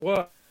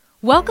What?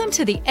 Welcome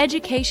to the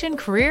Education,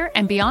 Career,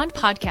 and Beyond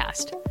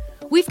podcast.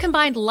 We've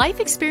combined life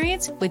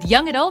experience with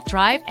young adult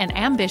drive and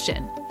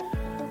ambition.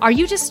 Are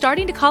you just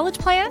starting to college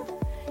plan?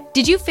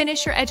 Did you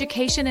finish your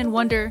education and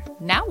wonder,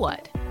 now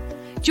what?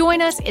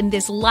 Join us in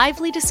this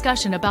lively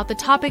discussion about the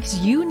topics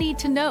you need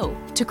to know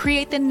to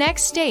create the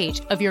next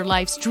stage of your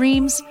life's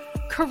dreams,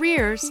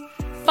 careers,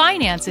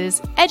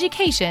 finances,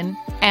 education,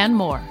 and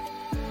more.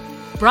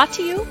 Brought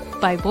to you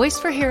by Voice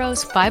for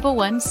Heroes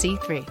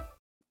 501c3.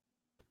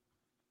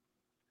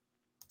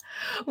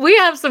 We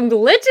have some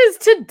glitches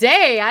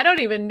today. I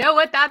don't even know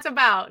what that's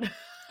about.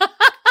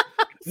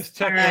 This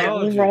technology. All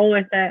right, we'll roll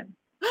with it.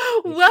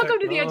 Welcome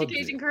to the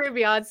Education Career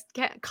Beyond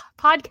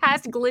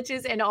podcast,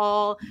 glitches and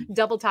all,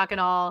 double talk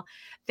and all.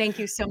 Thank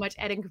you so much,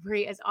 Ed and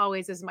Capri. As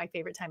always, this is my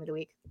favorite time of the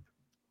week.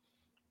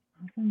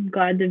 I'm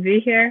glad to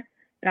be here.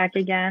 Back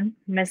again.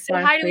 Missed Say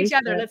last hi to week, each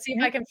other. but Let's see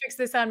if I can fix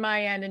this on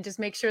my end and just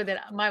make sure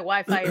that my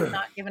Wi-Fi is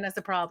not giving us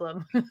a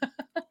problem.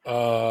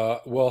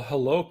 Well,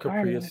 hello,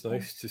 Capri. It's Sorry.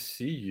 nice to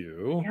see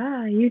you.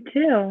 Yeah, you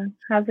too.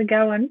 How's it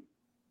going?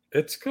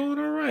 It's going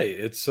all right.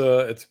 It's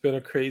been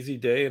a crazy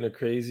day and a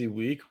crazy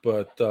week,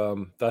 but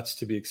that's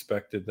to be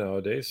expected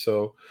nowadays.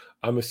 So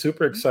I'm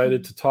super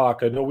excited to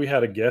talk. I know we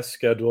had a guest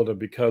scheduled, and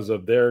because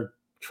of their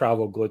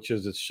travel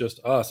glitches, it's just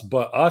us.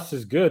 But us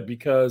is good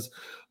because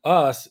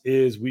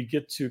we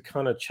get to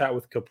kind of chat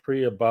with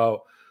Capri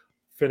about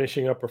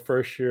finishing up her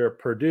first year at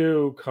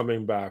Purdue,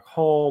 coming back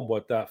home,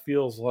 what that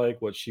feels like,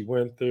 what she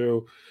went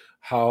through,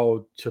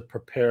 how to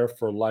prepare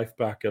for life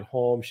back at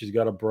home. She's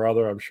got a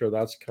brother. I'm sure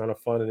that's kind of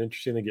fun and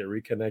interesting to get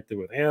reconnected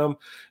with him.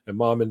 And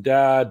mom and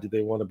dad, do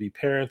they want to be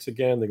parents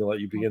again? They're going to let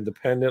you be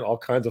independent, all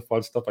kinds of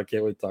fun stuff I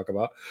can't wait to talk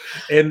about.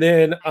 And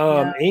then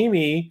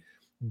Amy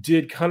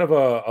did kind of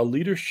a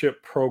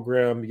leadership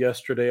program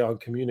yesterday on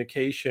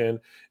communication.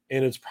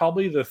 And it's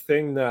probably the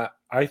thing that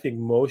I think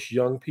most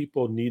young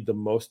people need the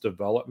most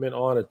development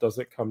on. It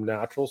doesn't come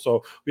natural.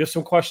 So we have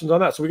some questions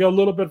on that. So we got a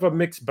little bit of a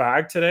mixed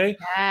bag today,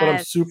 but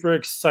I'm super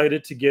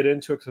excited to get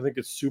into it because I think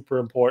it's super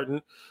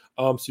important.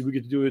 So we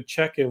get to do a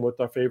check-in with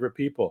our favorite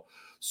people.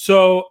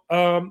 So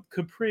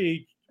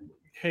Capri,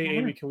 hey,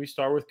 Amy, can we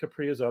start with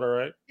Capri? Is that all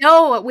right?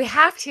 No, we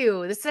have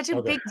to. This is such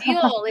a big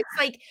deal. It's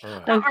like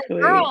Right. So our sweet.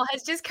 girl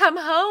has just come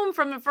home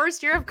from the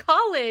first year of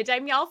college.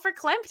 I'm all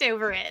verklempt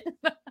over it.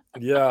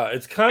 Yeah,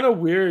 it's kind of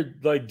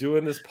weird, like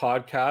doing this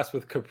podcast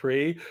with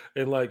Capri,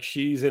 and like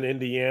she's in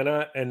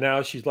Indiana, and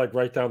now she's like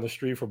right down the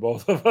street for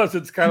both of us.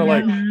 It's kind of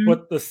like,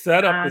 but the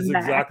setup is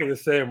exactly the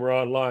same. We're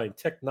online,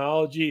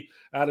 technology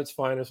at its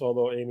finest.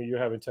 Although Amy, you're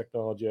having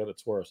technology at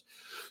its worst.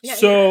 Yeah,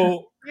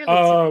 So,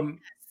 really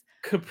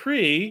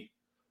Capri,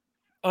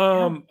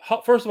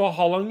 first of all,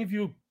 how long have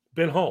you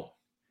been home?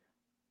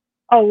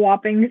 A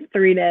whopping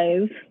 3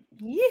 days.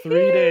 3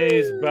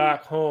 days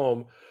back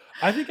home.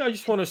 I think I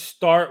just want to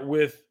start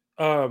with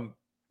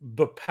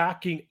the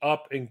packing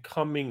up and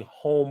coming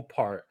home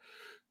part.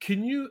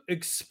 Can you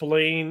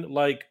explain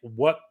like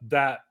what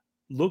that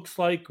looks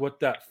like, what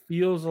that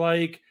feels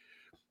like?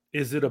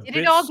 Is it a bit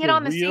Did it all get surreal?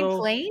 on the same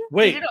plane?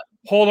 Wait,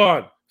 hold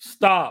on.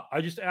 Stop. I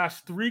just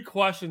asked 3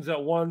 questions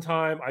at one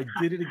time. I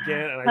did it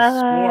again, and I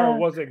swore I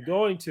wasn't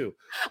going to.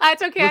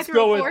 It's okay. Let's I threw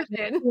go a with-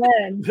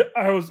 fourth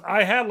in.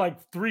 I had like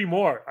 3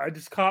 more. I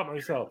just caught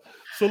myself.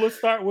 So let's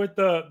start with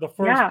the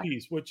first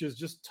piece, which is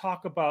just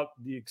talk about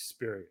the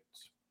experience.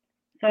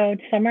 So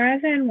to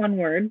summarize it in one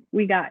word,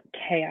 we got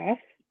chaos.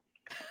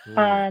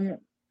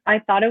 I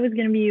thought it was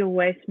going to be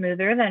way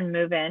smoother than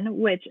move in,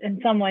 which in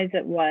some ways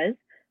it was,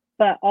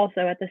 but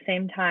also at the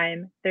same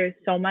time, there's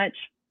so much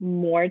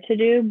more to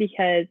do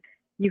because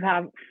you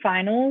have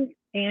finals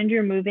and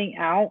you're moving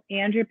out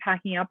and you're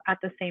packing up at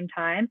the same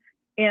time.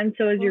 And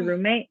so is your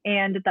roommate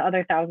and the other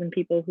 1,000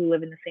 people who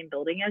live in the same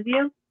building as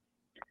you.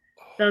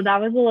 So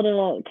that was a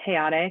little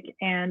chaotic.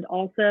 And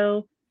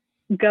also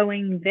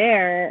going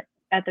there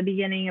at the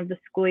beginning of the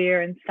school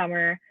year in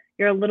summer,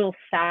 you're a little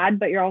sad,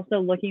 but you're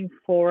also looking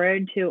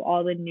forward to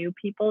all the new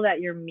people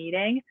that you're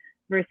meeting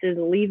versus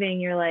leaving.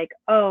 You're like,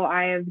 oh,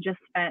 I have just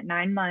spent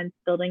 9 months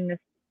building this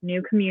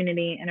new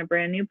community in a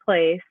brand new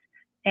place.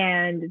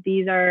 And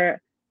these are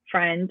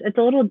friends. It's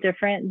a little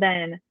different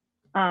than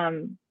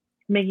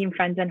making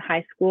friends in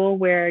high school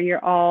where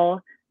you're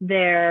all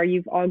there,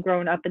 you've all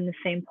grown up in the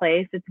same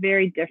place. It's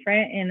very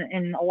different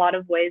in a lot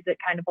of ways. It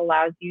kind of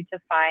allows you to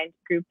find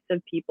groups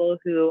of people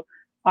who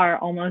are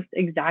almost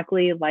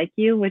exactly like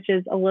you, which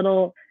is a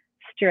little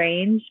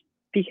strange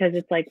because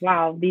it's like,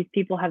 wow, these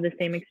people have the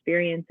same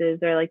experiences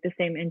or like the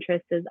same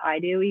interests as I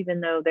do, even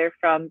though they're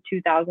from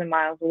 2,000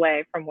 miles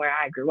away from where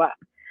I grew up.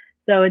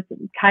 So it's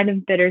kind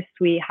of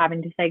bittersweet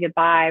having to say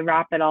goodbye,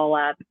 wrap it all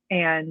up.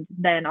 And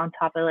then on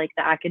top of like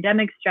the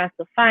academic stress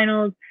of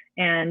finals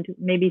and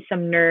maybe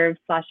some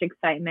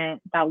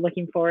nerves/excitement about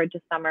looking forward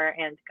to summer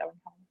and going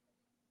home.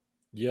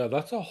 Yeah,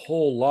 that's a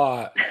whole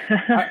lot.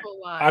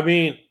 I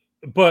mean,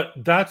 but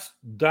that's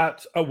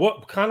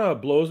what kind of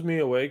blows me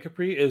away,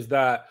 Capri, is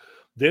that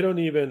they don't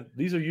even,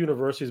 these are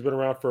universities been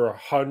around for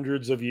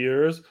hundreds of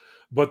years,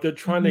 but they're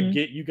trying to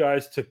get you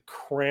guys to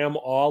cram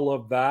all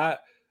of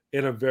that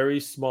in a very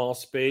small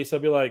space,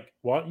 I'd be like,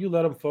 why don't you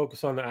let them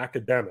focus on the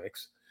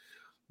academics?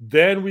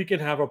 Then we can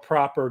have a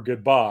proper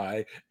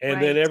goodbye,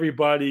 and then Right.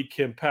 everybody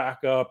can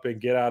pack up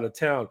and get out of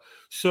town.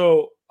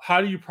 So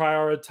how do you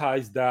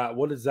prioritize that?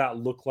 What does that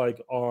look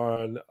like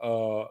on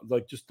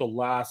like just the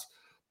last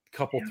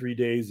couple 3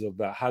 days of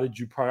that? How did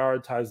you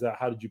prioritize that?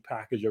 How did you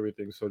package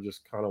everything so it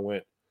just kind of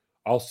went,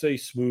 I'll say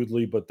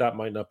smoothly, but that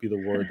might not be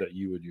the word that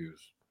you would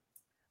use.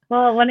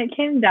 Well, when it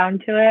came down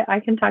to it, I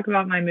can talk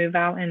about my move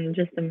out in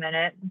just a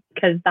minute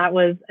because that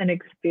was an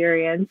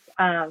experience.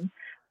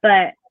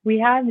 But we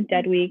have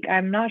dead week.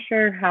 I'm not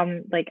sure how,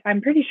 like,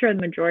 I'm pretty sure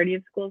the majority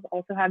of schools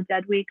also have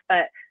dead week,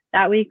 but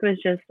that week was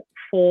just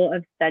full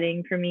of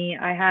studying for me.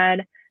 I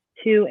had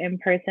 2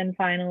 in-person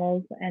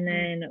finals and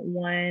then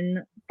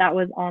one that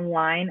was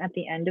online at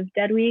the end of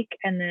dead week,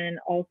 and then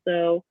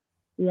also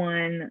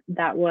one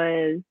that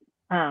was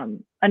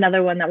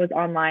another one that was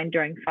online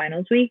during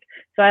finals week.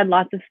 So I had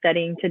lots of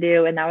studying to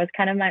do, and that was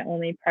kind of my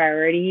only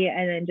priority.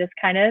 And then just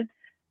kind of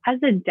as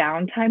a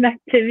downtime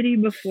activity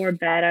before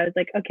bed, I was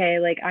like, okay,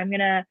 like I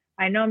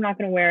know I'm not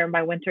gonna wear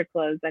my winter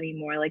clothes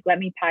anymore. Like, let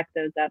me pack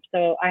those up.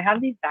 So I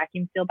have these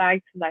vacuum seal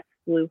bags because I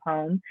flew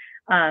home,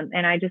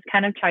 and I just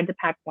kind of tried to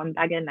pack one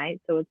bag a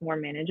night so it was more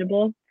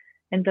manageable.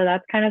 And so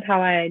that's kind of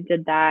how I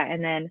did that.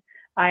 And then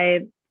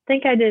I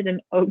think I did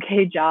an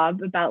okay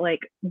job about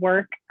like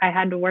work. I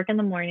had to work in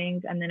the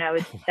mornings and then I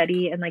would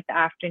study in like the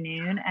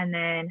afternoon. And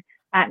then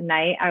at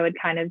night, I would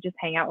kind of just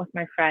hang out with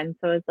my friends.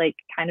 So it was like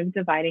kind of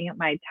dividing up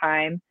my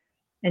time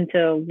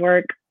into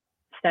work,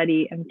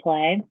 study, and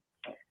play,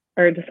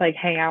 or just like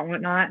hang out and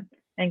whatnot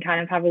and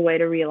kind of have a way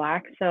to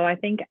relax. So I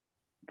think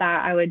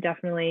that I would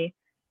definitely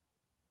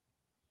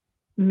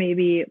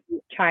maybe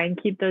try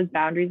and keep those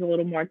boundaries a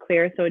little more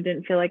clear so it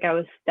didn't feel like I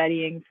was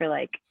studying for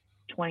like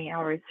 20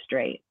 hours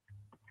straight.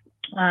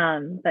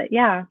 But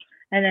yeah,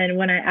 and then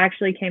when I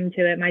actually came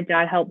to it, my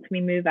dad helped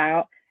me move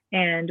out,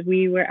 and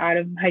we were out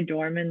of my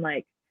dorm in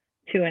like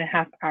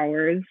 2.5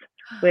 hours,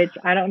 which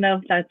I don't know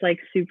if that's like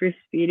super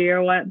speedy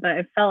or what, but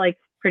it felt like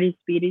pretty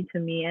speedy to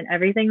me. And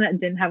everything that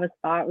didn't have a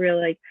spot, we were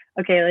like,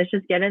 okay, let's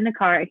just get in the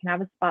car. I can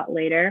have a spot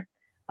later.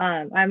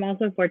 I'm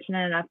also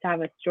fortunate enough to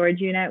have a storage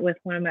unit with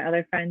one of my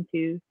other friends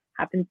who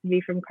happens to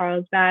be from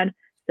Carlsbad.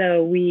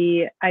 So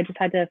I just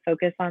had to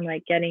focus on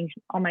like getting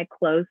all my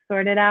clothes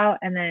sorted out,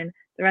 and then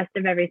the rest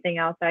of everything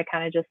else I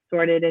kind of just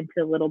sorted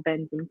into little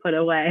bins and put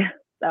away.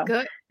 So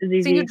Good. it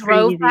was So you pretty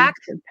drove easy back?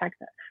 to pack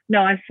that.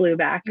 No, I flew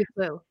back. You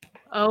flew.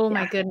 Oh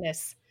my Yeah.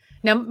 goodness.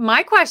 Now,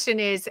 my question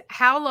is,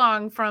 how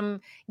long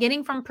from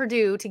getting from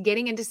Purdue to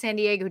getting into San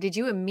Diego did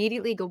you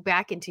immediately go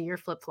back into your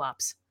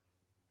flip-flops?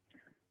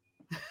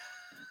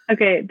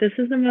 Okay, this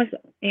is the most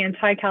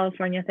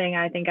anti-California thing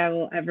I think I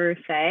will ever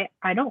say.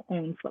 I don't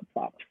own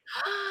flip-flops.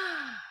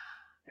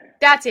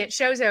 That's it.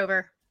 Show's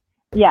over.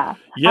 Yeah, I have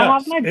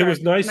Yes, my it was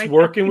Birks, nice my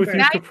working sexy with you,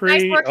 Birks. Nice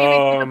Capri. working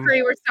with you,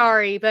 Capri. We're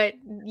sorry, but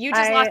you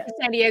just lost I the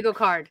San Diego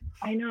card.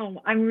 I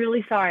know. I'm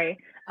really sorry.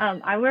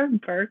 I wear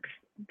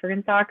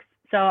Birkenstocks,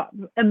 so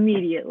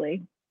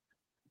immediately.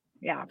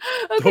 Yeah.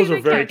 Okay, Those are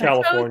we very can.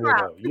 Toes California,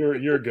 out. though.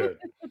 You're good.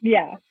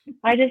 Yeah.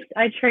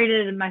 I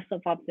traded my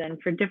flip-flops in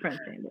for different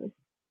sandals.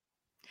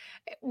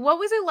 What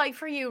was it like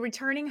for you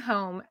returning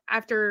home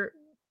after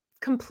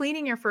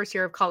completing your first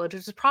year of college,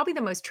 which is probably one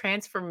of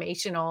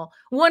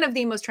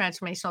the most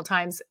transformational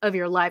times of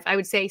your life? I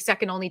would say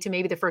second only to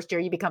maybe the first year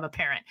you become a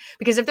parent.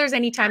 Because if there's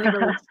any time that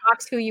really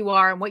shocks who you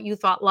are and what you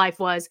thought life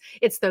was,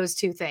 it's those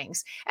two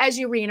things. As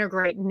you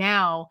reintegrate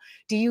now,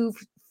 do you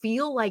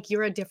feel like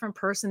you're a different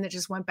person that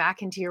just went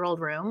back into your old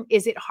room?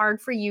 Is it hard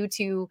for you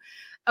to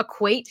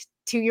equate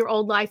to your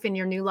old life and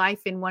your new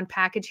life in one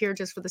package here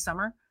just for the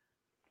summer?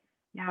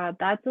 Yeah,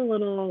 that's a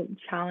little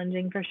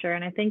challenging for sure.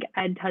 And I think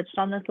Ed touched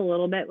on this a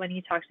little bit when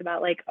he talked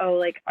about like, oh,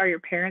 like, are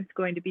your parents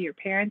going to be your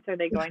parents? Are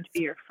they going to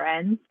be your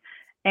friends?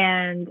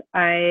 And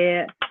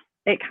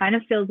it kind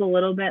of feels a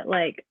little bit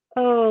like,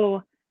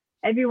 oh,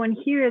 everyone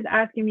here is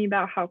asking me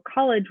about how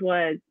college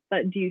was,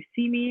 but do you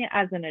see me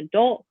as an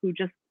adult who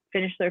just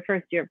finished their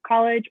first year of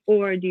college?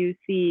 Or do you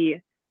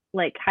see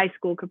like high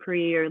school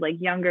Capri or like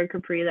younger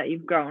Capri that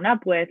you've grown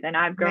up with and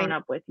I've grown Right.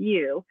 up with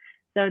you?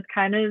 So it's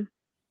kind of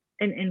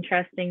an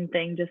interesting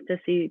thing just to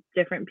see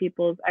different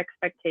people's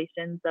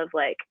expectations of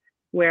like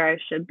where I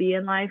should be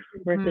in life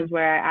versus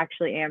where I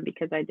actually am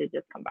because I did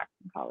just come back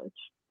from college.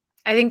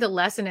 I think the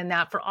lesson in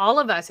that for all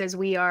of us as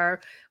we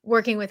are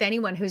working with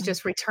anyone who's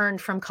just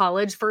returned from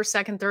college, first,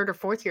 second, third, or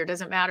fourth year,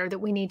 doesn't matter, that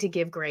we need to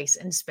give grace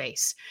and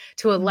space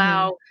to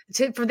allow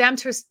for them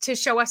to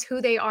show us who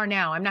they are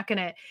now. I'm not going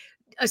to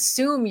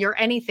assume you're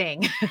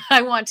anything.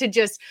 I want to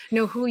just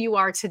know who you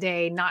are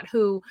today, not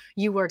who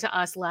you were to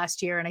us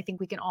last year. And I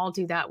think we can all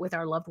do that with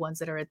our loved ones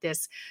that are at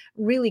this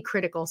really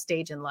critical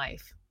stage in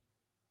life.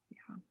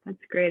 Yeah, that's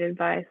great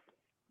advice.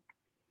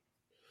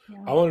 I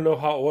Yeah. want to know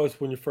how it was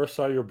when you first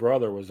saw your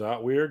brother. Was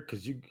that weird?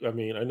 Because I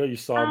mean, I know you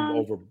saw him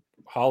over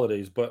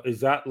holidays, but is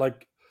that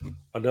like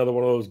another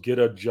one of those get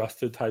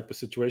adjusted type of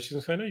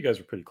situations? I know you guys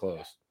are pretty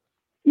close.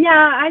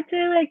 Yeah, I'd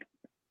say like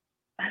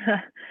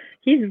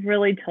he's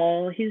really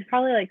tall. He's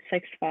probably like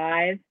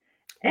 6'5",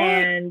 What?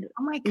 And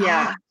Oh my God.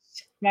 yeah,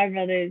 my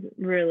brother's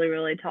really,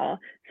 really tall.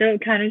 So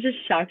it kind of just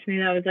shocked me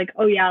that I was like,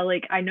 oh yeah,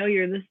 like I know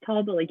you're this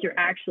tall, but like you're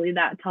actually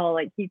that tall.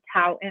 Like he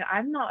and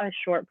I'm not a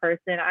short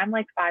person. I'm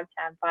like 5'10",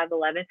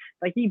 5'11".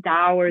 Like he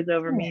towers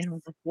over me, and I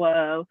was like,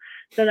 whoa.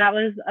 So that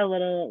was a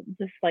little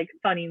just like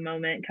funny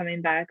moment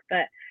coming back.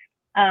 But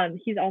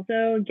he's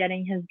also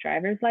getting his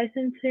driver's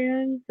license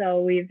soon.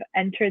 So we've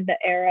entered the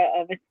era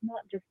of it's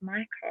not just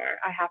my car.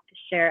 I have to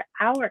share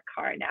our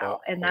car now.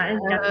 And that is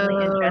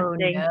definitely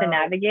interesting to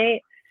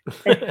navigate,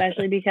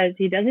 especially because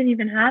he doesn't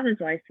even have his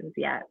license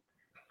yet.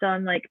 So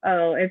I'm like,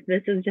 oh, if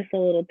this is just a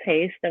little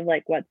taste of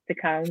like what's to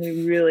come,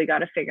 we really got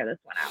to figure this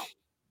one out.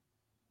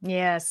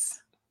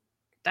 Yes.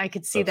 I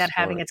could see that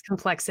having its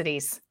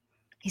complexities.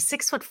 He's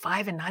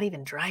 6'5" and not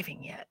even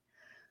driving yet.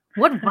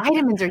 What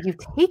vitamins are you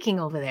taking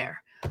over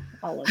there?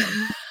 All of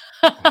them.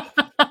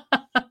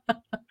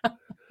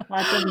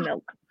 Lots of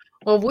milk.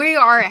 Well, we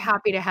are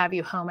happy to have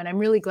you home, and I'm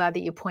really glad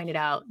that you pointed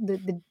out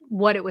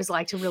what it was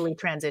like to really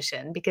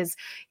transition, because,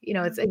 you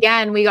know, it's,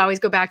 again, we always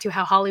go back to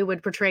how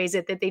Hollywood portrays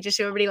it, that they just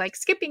show everybody like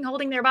skipping,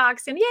 holding their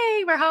box, and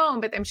yay, we're home.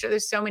 But I'm sure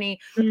there's so many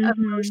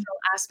emotional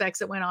aspects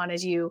that went on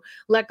as you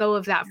let go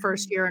of that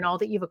first year and all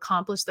that you've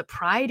accomplished, the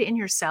pride in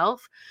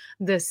yourself,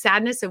 the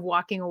sadness of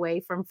walking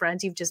away from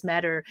friends you've just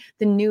met, or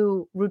the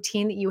new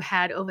routine that you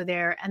had over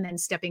there, and then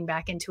stepping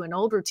back into an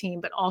old routine,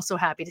 but also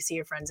happy to see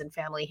your friends and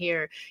family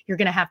here. You're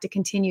going to have to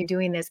continue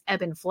doing this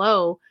ebb and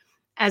flow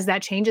as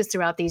that changes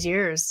throughout these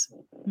years.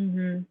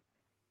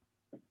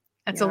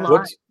 That's a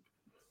lot.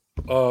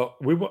 I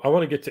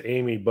want to get to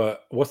Amy,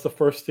 but what's the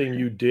first thing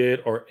you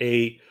did or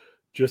ate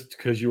just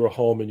because you were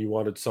home and you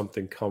wanted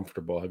something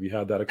comfortable? Have you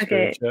had that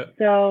experience yet?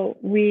 So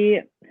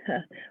when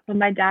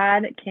my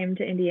dad came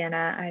to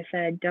Indiana, I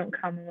said, don't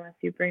come unless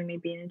you bring me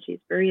bean and cheese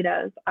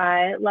burritos.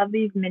 I love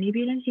these mini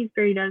bean and cheese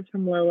burritos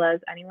from Lola's.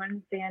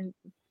 Anyone in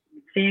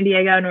San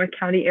Diego, North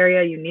County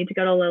area, you need to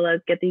go to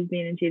Lola's, get these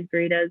bean and cheese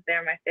burritos.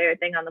 They're my favorite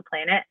thing on the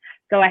planet.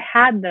 So I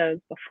had those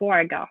before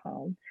I got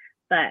home,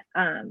 but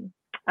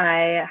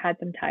I had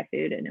some Thai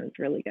food and it was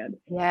really good.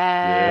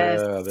 Yes.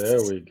 Yeah,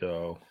 there we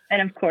go.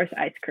 And of course,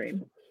 ice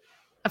cream.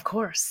 Of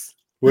course.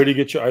 Where do you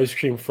get your ice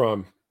cream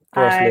from?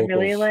 I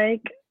really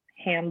like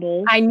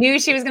Handles. I knew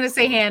she was going to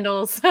say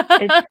Handles.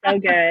 It's so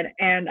good.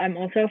 And I'm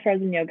also a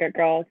frozen yogurt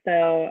girl.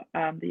 So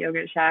the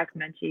Yogurt Shack,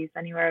 Menchie's,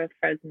 anywhere with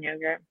frozen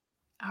yogurt.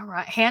 All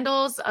right.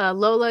 Handles,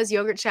 Lola's,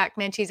 Yogurt Shack,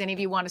 Menchie's. Any of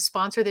you want to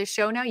sponsor this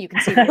show now? You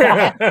can see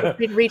that.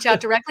 You can reach out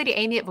directly to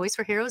Amy at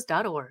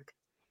voiceforheroes.org.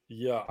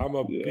 Yeah, I'm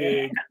a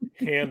big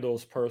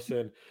Handles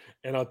person.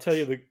 And I'll tell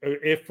you,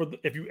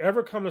 if you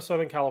ever come to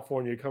Southern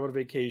California, you come on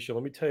vacation,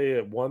 let me tell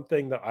you one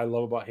thing that I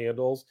love about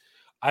Handles.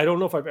 I don't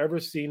know if I've ever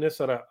seen this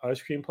at an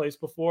ice cream place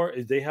before,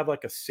 is they have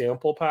like a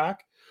sample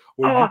pack.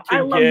 Where you can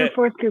I love the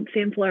 4-scoop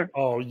sampler.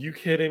 Oh, you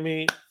kidding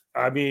me?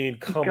 I mean,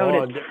 come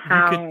on. You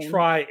can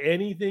try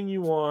anything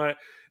you want.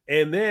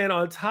 And then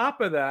on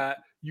top of that,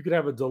 you can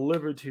have it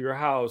delivered to your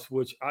house,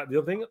 which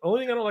the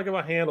only thing I don't like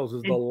about Handles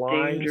is the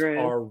lines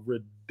are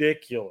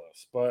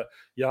ridiculous. But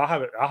yeah,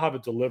 I'll have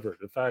it delivered.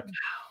 In fact,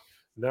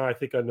 now I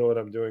think I know what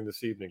I'm doing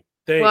this evening.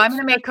 Thanks. Well, I'm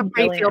going to make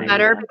Capri feel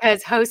better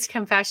because host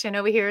confession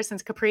over here,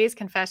 since Capri has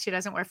confessed she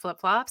doesn't wear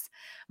flip-flops,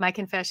 my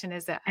confession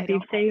is that I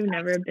don't say you've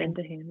never been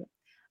to Handles.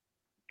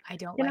 I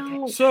don't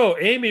like it. So,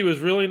 Amy, it was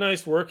really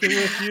nice working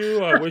with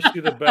you. I wish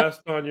you the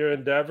best on your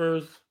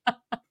endeavors.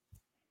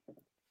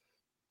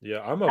 Yeah,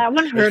 I'm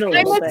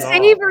a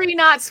savory,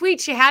 not sweet.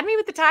 She had me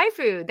with the Thai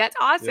food. That's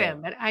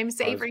awesome. But I'm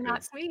savory,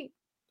 not sweet.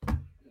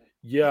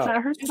 Yeah.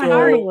 That hurts my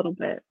heart a little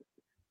bit.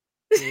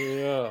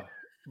 Yeah.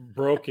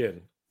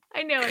 Broken.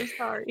 I know. I'm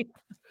sorry.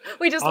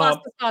 We just lost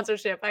the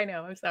sponsorship. I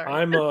know. I'm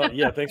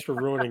sorry. Thanks for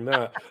ruining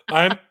that.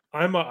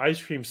 I'm an ice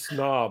cream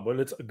snob. When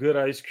it's a good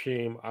ice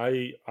cream,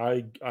 I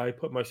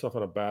put myself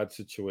in a bad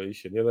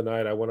situation. The other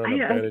night I went on a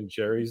Ben and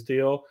Jerry's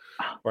deal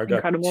where I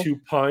got 2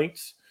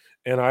 pints,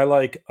 and I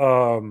like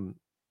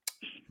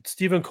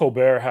Stephen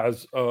Colbert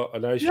has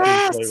an ice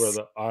cream flavor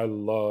that I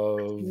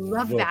love.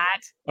 Love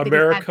that.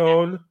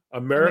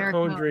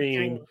 Americone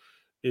Dream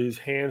is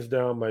hands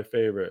down my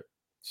favorite.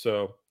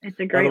 So it's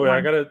a great by the way, one.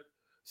 I gotta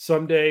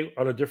someday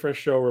on a different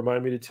show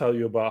remind me to tell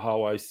you about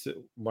how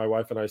my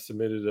wife and I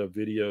submitted a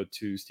video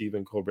to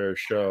Stephen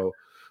Colbert's show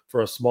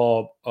for a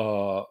small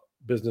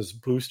business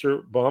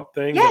booster bump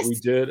thing that we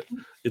did.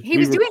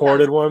 We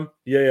recorded one.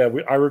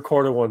 I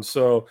recorded one.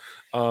 So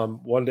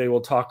one day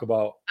we'll talk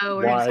about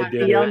why I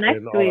did it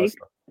and all that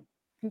stuff.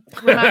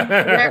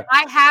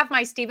 I have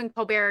my Stephen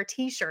Colbert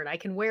t-shirt I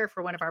can wear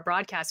for one of our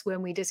broadcasts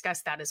when we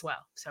discuss that as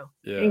well. So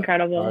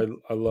incredible.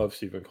 I love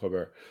Stephen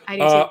Colbert. I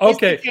do too.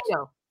 Okay.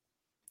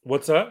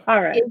 What's that?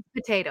 All right.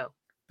 Potato.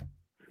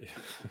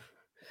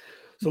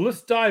 So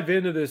let's dive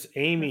into this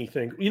Amy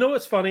thing. You know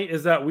what's funny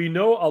is that we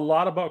know a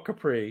lot about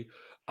Capri.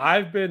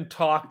 I've been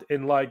talked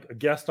and like a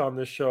guest on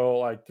this show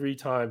like 3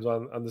 times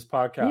on this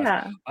podcast.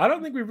 Yeah. I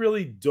don't think we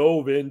really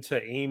dove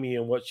into Amy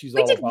and what she's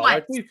all about.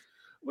 Like but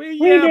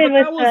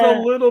that was a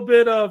little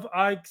bit of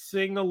I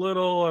sing a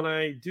little and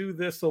I do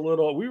this a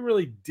little. We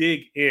really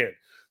dig in.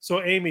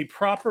 So Amy,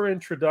 proper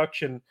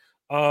introduction.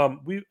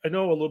 I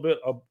know a little bit.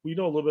 We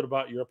know a little bit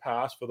about your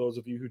past. For those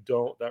of you who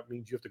don't, that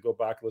means you have to go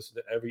back and listen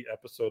to every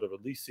episode of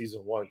at least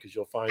season one because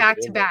you'll find Back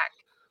it to in there. back.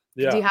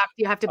 Yeah,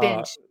 You have to uh,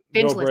 binge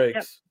no listen. Yep.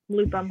 breaks.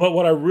 Loop them. But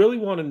what I really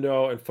want to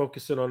know and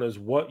focus in on is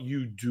what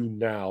you do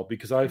now,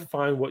 because I Mm.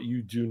 find what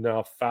you do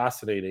now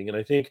fascinating. And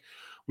I think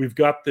we've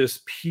got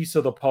this piece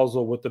of the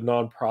puzzle with the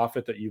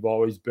nonprofit that you've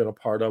always been a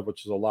part of,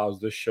 which allows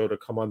this show to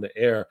come on the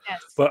air.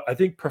 Yes. But I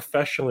think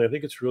professionally, I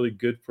think it's really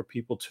good for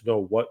people to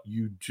know what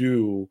you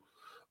do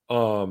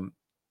um,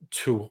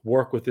 to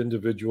work with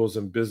individuals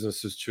and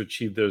businesses to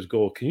achieve their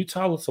goal. Can you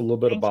tell us a little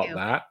bit Thank about you.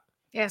 that?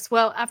 Yes.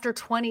 Well, after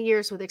 20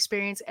 years with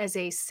experience as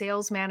a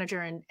sales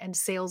manager and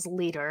sales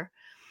leader,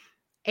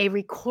 a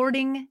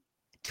recording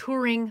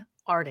touring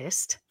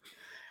artist,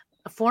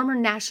 a former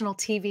national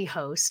TV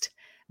host,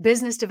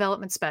 business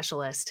development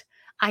specialist,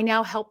 I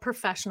now help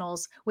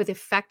professionals with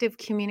effective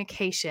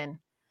communication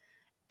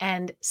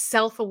and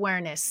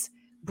self-awareness,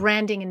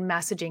 branding and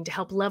messaging to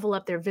help level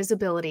up their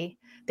visibility,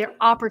 their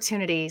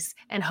opportunities,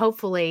 and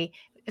hopefully,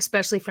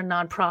 especially for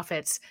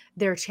nonprofits,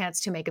 their chance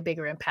to make a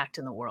bigger impact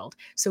in the world.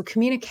 So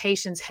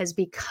communications has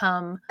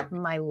become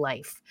my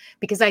life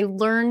because I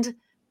learned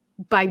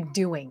by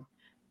doing.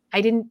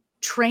 I didn't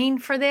train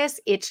for this,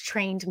 it's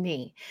trained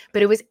me.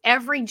 But it was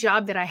every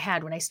job that I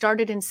had. When I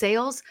started in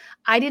sales,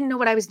 I didn't know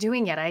what I was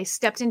doing yet. I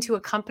stepped into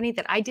a company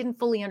that I didn't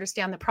fully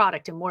understand the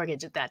product and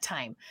mortgage at that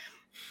time.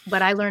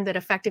 But I learned that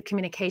effective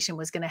communication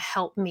was going to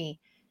help me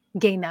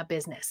gain that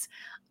business.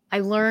 I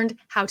learned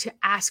how to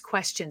ask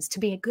questions, to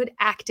be a good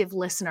active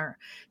listener,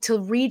 to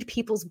read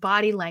people's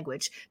body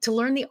language, to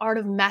learn the art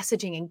of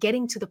messaging and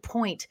getting to the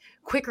point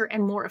quicker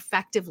and more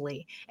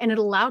effectively. And it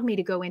allowed me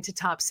to go into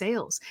top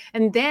sales.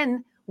 And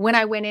then when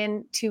I went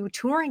into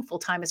touring full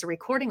time as a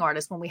recording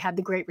artist, when we had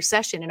the Great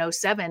Recession in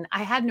 2007,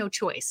 I had no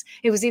choice.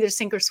 It was either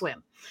sink or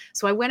swim.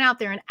 So I went out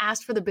there and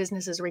asked for the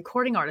business as a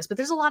recording artist, but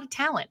there's a lot of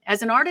talent.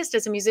 As an artist,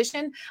 as a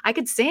musician, I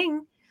could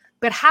sing,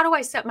 but how do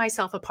I set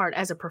myself apart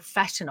as a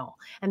professional?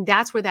 And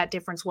that's where that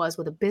difference was,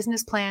 with a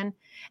business plan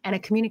and a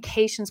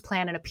communications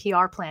plan and a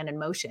PR plan in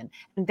motion.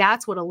 And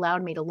that's what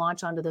allowed me to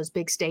launch onto those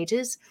big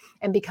stages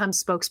and become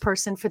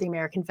spokesperson for the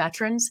American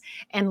veterans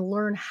and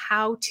learn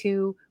how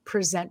to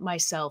present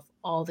myself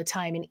all the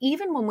time. And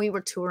even when we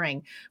were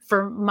touring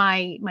for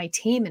my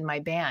team and my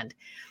band,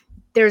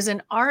 there's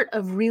an art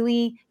of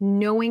really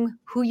knowing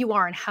who you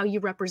are and how you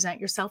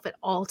represent yourself at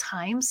all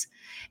times.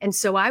 And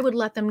so I would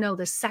let them know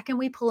the second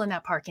we pull in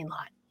that parking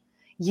lot,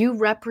 you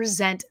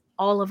represent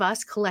all of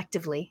us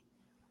collectively,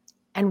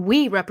 and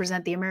we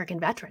represent the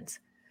American veterans.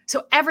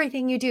 So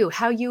everything you do,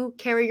 how you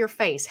carry your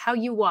face, how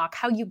you walk,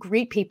 how you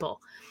greet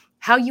people,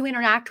 how you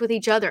interact with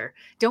each other.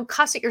 Don't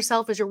cuss at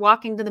yourself as you're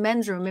walking to the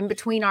men's room in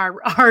between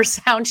our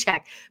sound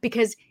check,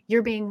 because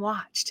you're being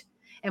watched.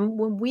 And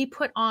when we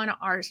put on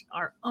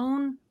our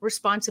own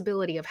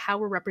responsibility of how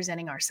we're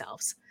representing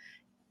ourselves,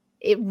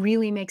 it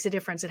really makes a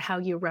difference at how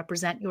you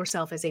represent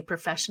yourself as a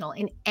professional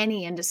in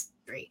any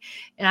industry.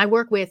 And I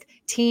work with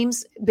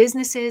teams,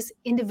 businesses,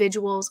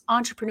 individuals,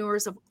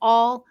 entrepreneurs of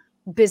all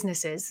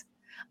businesses.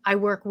 I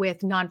work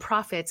with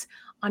nonprofits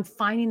on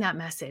finding that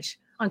message,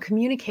 on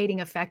communicating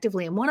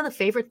effectively. And one of the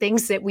favorite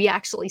things that we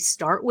actually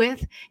start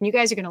with, and you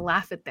guys are going to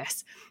laugh at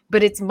this,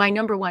 but it's my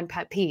number one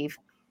pet peeve,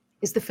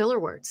 is the filler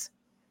words.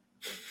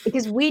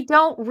 Because we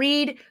don't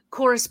read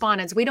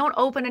correspondence. We don't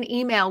open an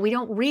email. We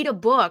don't read a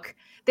book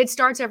that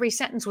starts every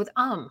sentence with,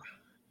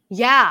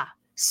 yeah,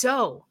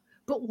 so.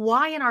 But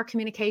why in our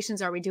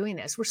communications are we doing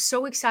this? We're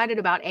so excited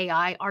about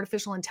AI,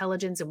 artificial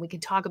intelligence, and we can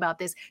talk about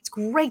this. It's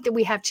great that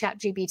we have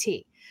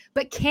ChatGPT.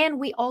 But can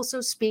we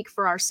also speak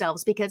for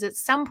ourselves? Because at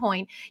some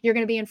point, you're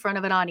going to be in front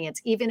of an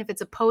audience, even if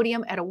it's a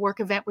podium at a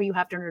work event where you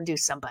have to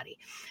introduce somebody.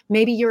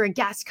 Maybe you're a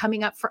guest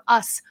coming up for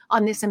us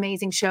on this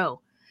amazing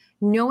show.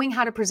 Knowing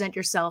how to present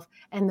yourself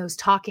and those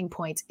talking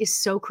points is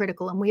so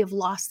critical. And we have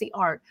lost the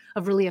art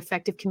of really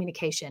effective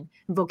communication,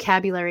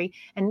 vocabulary,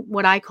 and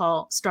what I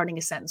call starting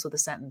a sentence with a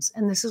sentence.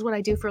 And this is what I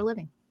do for a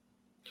living.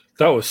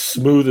 That was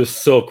smooth as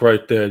silk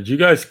right there. Did you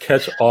guys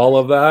catch all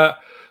of that?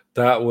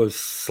 That was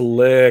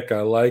slick.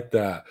 I like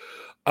that.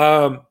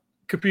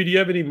 Kapi, do you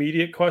have any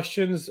immediate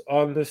questions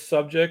on this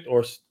subject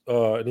or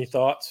any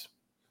thoughts?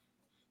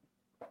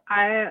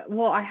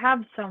 I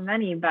have so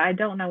many, but I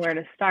don't know where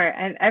to start.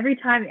 And every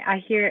time I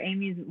hear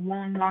Amy's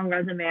long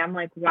resume, I'm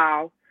like,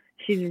 wow,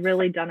 she's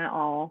really done it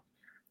all.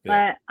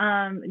 Yeah.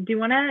 But do you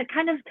want to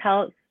kind of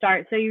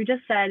start? So you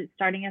just said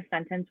starting a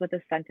sentence with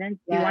a sentence.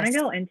 Do you want to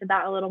go into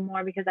that a little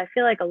more? Because I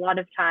feel like a lot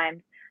of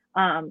times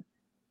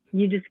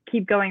you just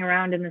keep going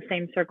around in the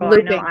same circle.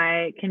 Looping. I know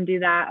I can do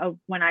that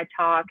when I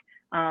talk.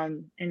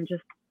 And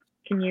just,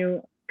 can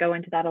you go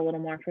into that a little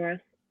more for us?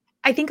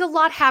 I think a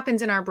lot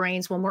happens in our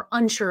brains when we're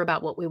unsure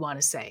about what we want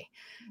to say.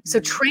 So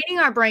training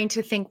our brain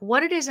to think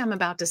what it is I'm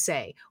about to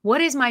say,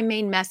 what is my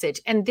main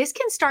message? And this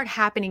can start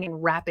happening in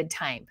rapid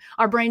time.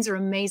 Our brains are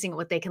amazing at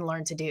what they can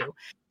learn to do.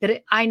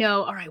 I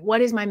know, all right,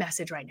 what is my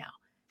message right now?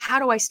 How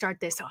do I start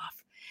this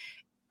off?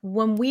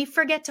 When we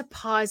forget to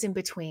pause in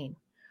between,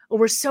 or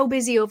we're so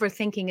busy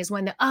overthinking, is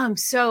when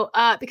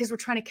because we're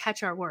trying to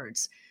catch our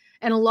words.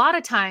 And a lot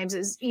of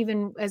times,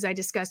 even as I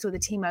discussed with a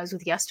team I was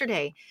with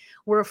yesterday,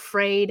 we're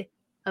afraid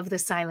of the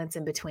silence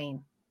in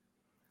between.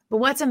 But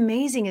what's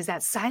amazing is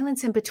that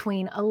silence in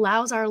between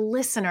allows our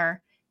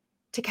listener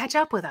to catch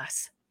up with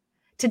us,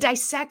 to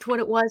dissect what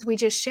it was we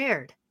just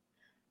shared,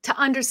 to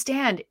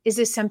understand, is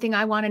this something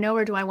I want to know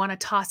or do I want to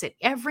toss it?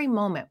 Every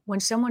moment when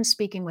someone's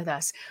speaking with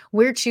us,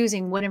 we're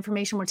choosing what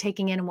information we're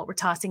taking in and what we're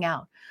tossing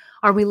out.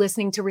 Are we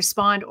listening to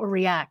respond or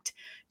react?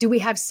 Do we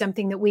have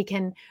something that we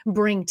can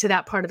bring to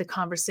that part of the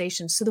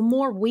conversation? So the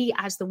more we,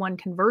 as the one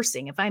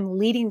conversing, if I'm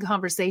leading the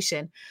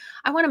conversation,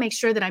 I want to make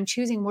sure that I'm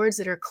choosing words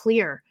that are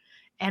clear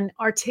and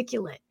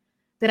articulate,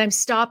 that I'm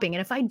stopping.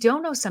 And if I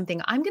don't know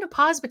something, I'm going to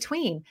pause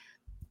between.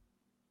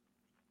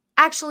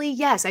 Actually,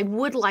 yes, I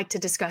would like to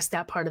discuss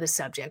that part of the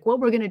subject. What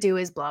we're going to do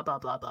is blah, blah,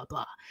 blah, blah,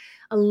 blah.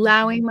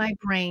 Allowing my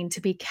brain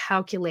to be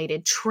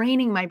calculated,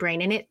 training my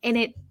brain. And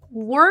it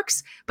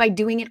works by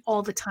doing it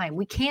all the time.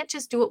 We can't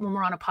just do it when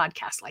we're on a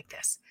podcast like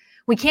this.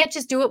 We can't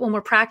just do it when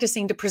we're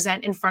practicing to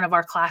present in front of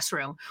our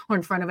classroom or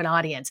in front of an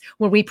audience,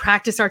 where we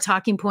practice our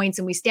talking points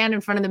and we stand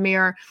in front of the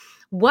mirror.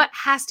 What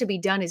has to be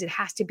done is it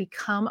has to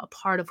become a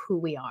part of who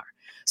we are,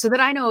 so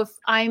that I know if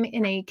I'm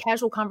in a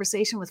casual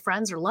conversation with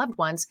friends or loved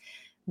ones,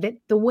 that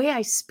the way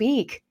I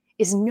speak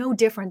is no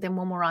different than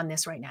when we're on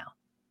this right now.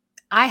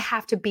 I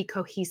have to be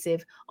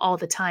cohesive all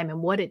the time.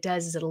 And what it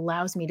does is it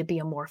allows me to be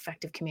a more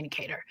effective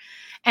communicator,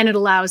 and it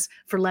allows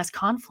for less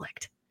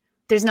conflict.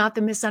 There's not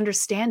the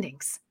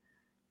misunderstandings.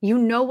 You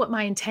know what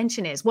my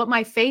intention is, what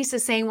my face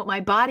is saying, what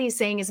my body is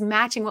saying is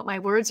matching what my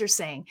words are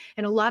saying.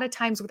 And a lot of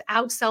times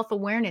without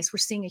self-awareness, we're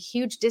seeing a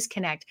huge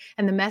disconnect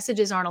and the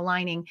messages aren't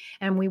aligning.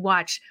 And we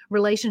watch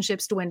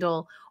relationships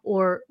dwindle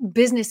or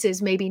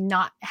businesses maybe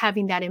not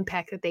having that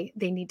impact that they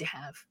need to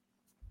have.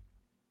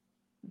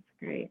 That's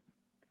great.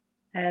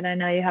 Ed, I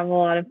know you have a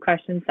lot of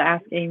questions to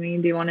ask Amy.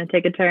 Do you want to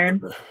take a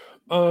turn?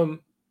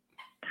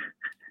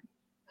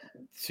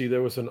 See,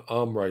 there was an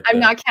right there. I'm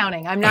not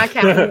counting.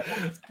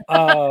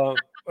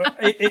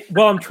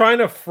 Well, I'm trying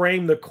to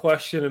frame the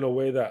question in a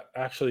way that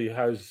actually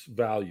has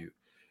value.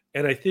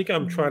 And I think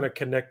I'm trying to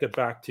connect it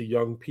back to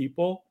young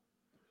people.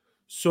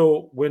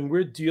 So when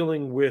we're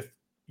dealing with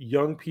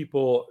young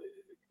people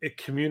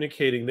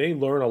communicating, they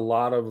learn a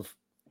lot of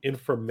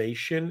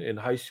information in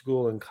high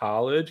school and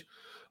college.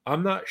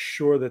 I'm not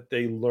sure that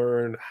they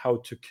learn how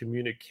to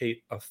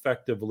communicate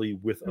effectively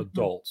with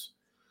adults.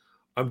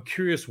 I'm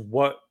curious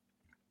what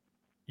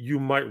you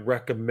might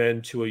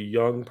recommend to a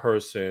young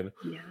person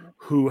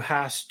who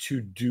has to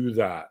do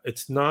that.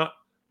 It's not,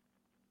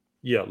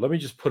 let me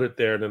just put it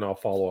there and then I'll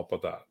follow up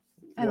with that.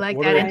 I like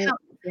that.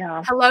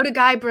 Hello to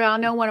Guy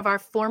Brano, one of our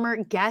former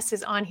guests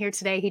is on here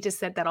today. He just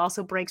said that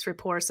also breaks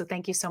rapport. So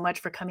thank you so much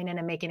for coming in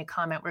and making a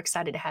comment. We're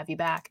excited to have you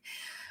back.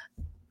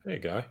 Hey,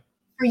 Guy.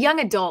 For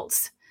young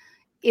adults,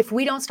 if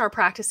we don't start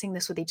practicing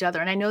this with each other,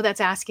 and I know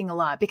that's asking a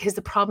lot, because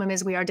the problem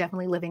is we are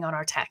definitely living on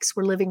our texts.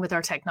 We're living with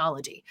our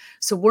technology.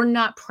 So we're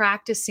not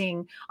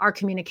practicing our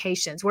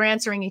communications. We're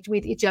answering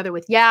each other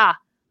with,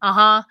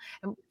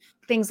 and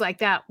things like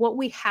that. What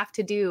we have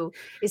to do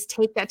is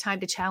take that time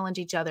to challenge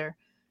each other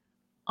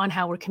on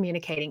how we're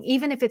communicating.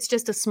 Even if it's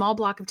just a small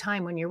block of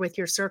time when you're with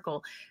your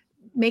circle,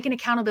 make an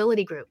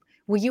accountability group.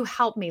 Will you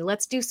help me?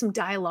 Let's do some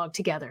dialogue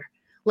together.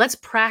 Let's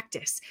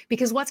practice,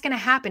 because what's going to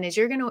happen is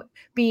you're going to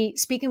be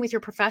speaking with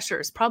your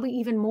professors, probably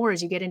even more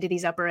as you get into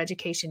these upper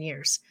education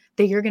years,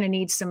 that you're going to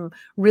need some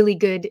really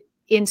good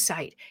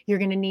insight. You're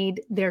going to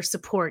need their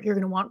support. You're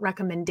going to want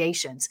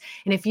recommendations.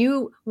 And if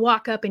you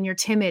walk up and you're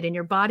timid and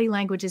your body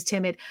language is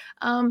timid,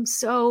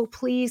 so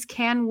please,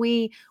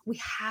 we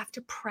have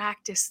to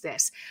practice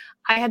this.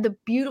 I had the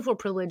beautiful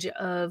privilege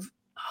of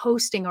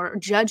hosting or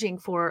judging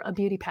for a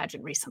beauty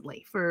pageant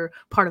recently for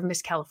part of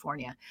Miss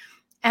California.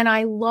 And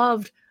I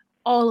loved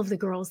all of the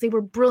girls. They were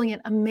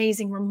brilliant,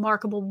 amazing,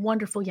 remarkable,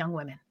 wonderful young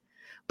women.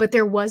 But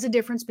there was a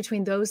difference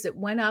between those that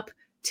went up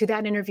to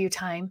that interview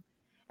time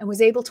and was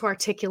able to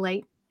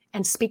articulate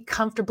and speak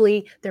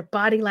comfortably. Their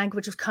body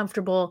language was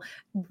comfortable.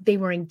 They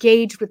were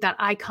engaged with that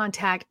eye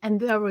contact.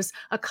 And there was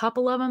a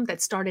couple of them that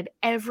started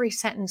every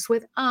sentence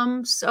with,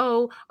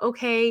 so,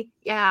 okay,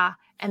 yeah,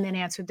 and then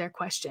answered their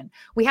question.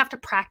 We have to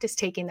practice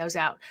taking those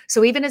out.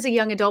 So even as a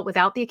young adult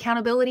without the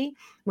accountability,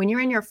 when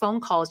you're in your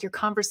phone calls, your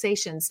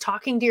conversations,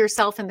 talking to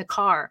yourself in the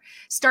car,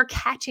 start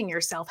catching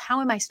yourself.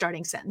 How am I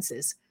starting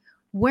sentences?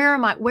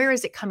 Where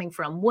is it coming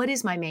from? What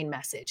is my main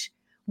message?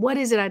 What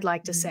is it I'd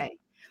like to say?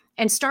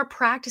 And start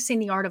practicing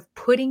the art of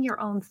putting your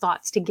own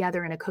thoughts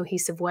together in a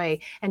cohesive way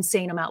and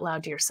saying them out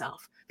loud to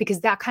yourself, because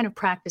that kind of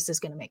practice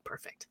is going to make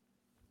perfect.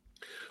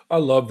 I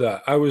love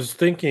that. I was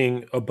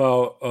thinking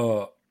about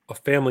a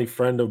family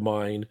friend of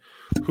mine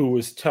who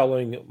was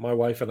telling my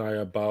wife and I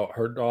about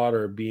her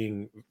daughter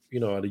being,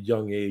 at a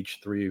young age,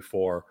 3 or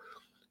 4,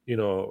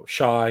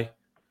 shy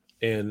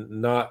and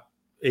not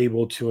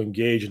able to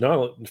engage,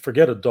 not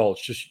forget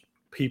adults, just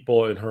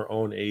people in her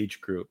own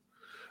age group.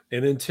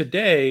 And then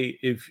today,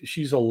 if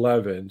she's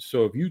 11,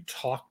 so if you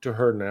talk to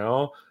her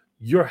now,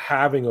 you're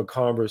having a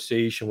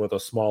conversation with a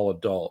small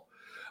adult.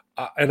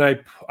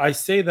 and I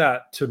say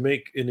that to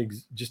make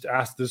just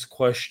ask this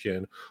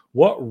question: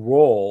 what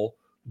role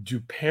do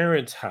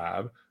parents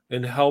have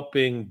in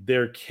helping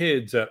their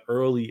kids at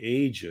early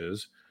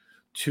ages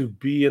to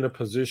be in a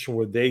position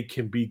where they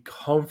can be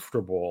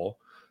comfortable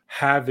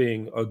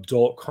having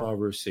adult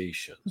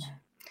conversations?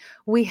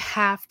 We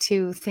have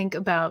to think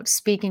about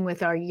speaking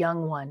with our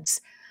young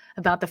ones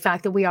about the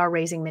fact that we are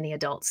raising many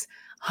adults.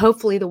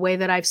 Hopefully, the way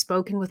that I've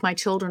spoken with my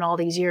children all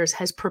these years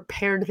has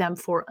prepared them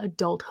for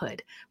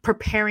adulthood,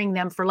 preparing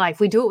them for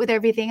life. We do it with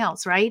everything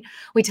else, right?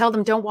 We tell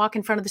them, don't walk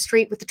in front of the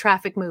street with the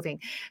traffic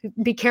moving.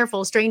 Be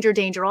careful, stranger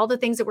danger, all the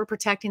things that we're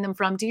protecting them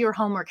from. Do your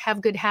homework,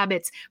 have good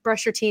habits,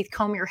 brush your teeth,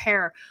 comb your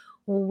hair.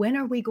 Well, when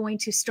are we going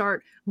to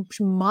start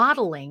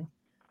modeling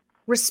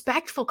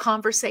respectful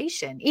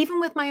conversation,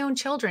 even with my own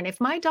children? If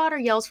my daughter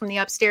yells from the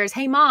upstairs,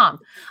 "Hey, mom,"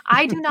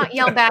 I do not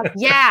yell back,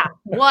 "Yeah,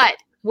 what?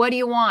 What do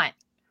you want?"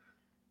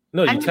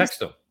 No, you I'm gonna text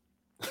them.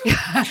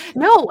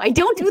 No, I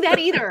don't do that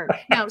either.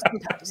 Now,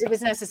 sometimes if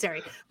it's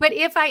necessary. But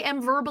if I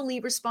am verbally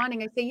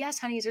responding, I say, "Yes,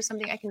 honey, is there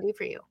something I can do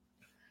for you?"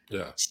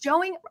 Yeah.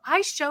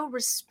 I show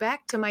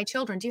respect to my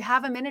children. Do you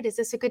have a minute? Is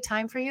this a good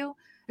time for you?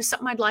 There's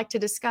something I'd like to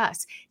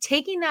discuss.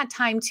 Taking that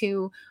time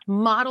to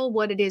model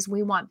what it is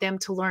we want them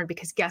to learn,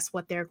 because guess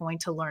what? They're going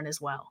to learn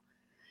as well.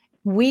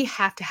 We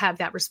have to have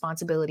that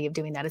responsibility of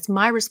doing that. It's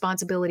my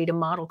responsibility to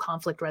model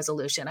conflict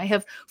resolution. I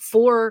have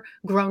 4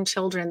 grown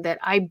children that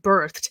I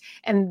birthed,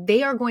 and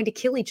they are going to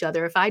kill each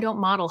other if I don't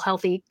model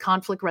healthy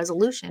conflict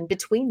resolution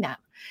between them.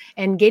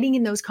 And getting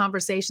in those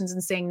conversations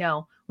and saying,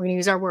 no, we're going to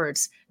use our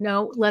words.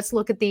 No, let's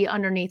look at the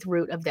underneath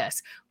root of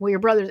this. What your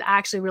brother's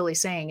actually really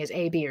saying is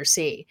A, B, or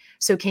C.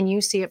 So can you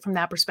see it from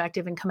that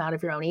perspective and come out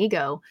of your own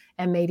ego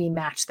and maybe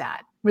match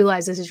that?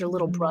 Realize this is your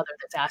little brother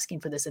that's asking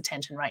for this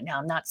attention right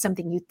now, not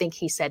something you think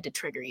he said to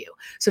trigger you.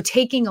 So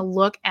taking a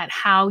look at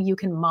how you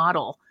can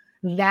model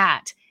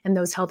that and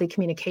those healthy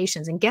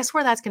communications. And guess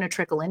where that's going to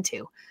trickle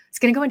into? It's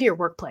going to go into your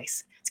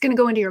workplace. It's going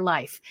to go into your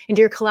life, into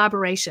your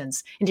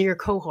collaborations, into your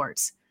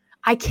cohorts.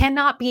 I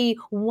cannot be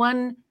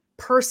one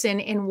person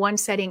in one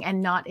setting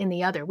and not in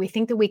the other. We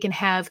think that we can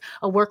have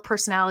a work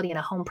personality and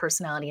a home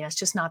personality, and it's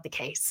just not the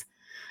case.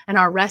 And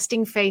our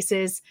resting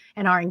faces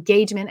and our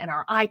engagement and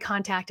our eye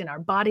contact and our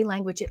body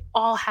language, it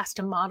all has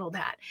to model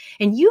that.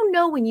 And you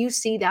know, when you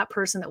see that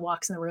person that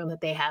walks in the room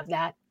that they have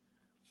that,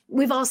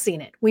 we've all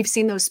seen it. We've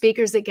seen those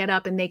speakers that get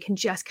up and they can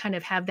just kind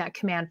of have that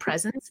command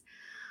presence.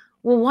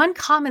 Well, one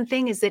common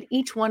thing is that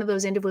each one of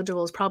those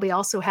individuals probably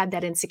also had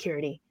that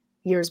insecurity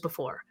years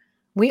before.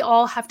 We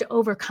all have to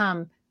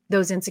overcome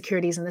those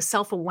insecurities, and the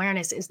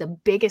self-awareness is the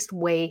biggest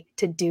way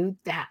to do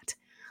that.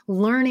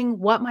 Learning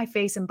what my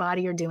face and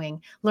body are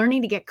doing,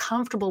 learning to get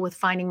comfortable with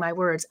finding my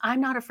words. I'm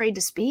not afraid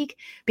to speak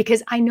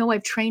because I know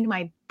I've trained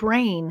my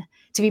brain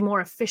to be more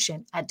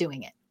efficient at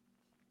doing it.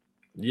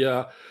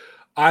 Yeah.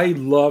 I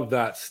love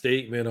that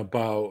statement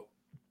about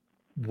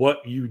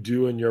what you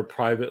do in your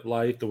private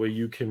life. The way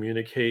you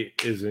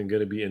communicate isn't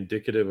going to be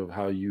indicative of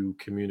how you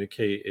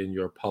communicate in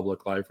your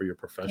public life or your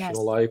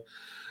professional life.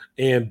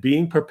 And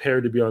being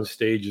prepared to be on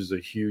stage is a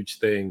huge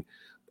thing.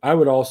 I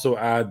would also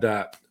add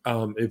that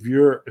I'm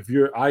in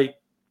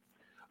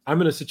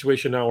a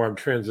situation now where I'm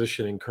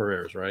transitioning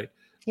careers, right?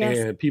 Yes.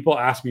 And people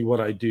ask me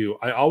what I do.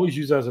 I always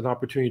use that as an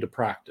opportunity to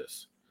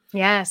practice.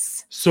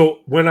 Yes. So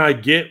when I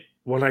get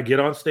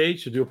on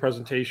stage to do a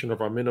presentation, or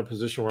if I'm in a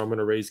position where I'm going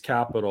to raise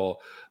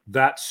capital,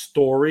 that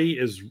story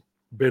has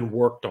been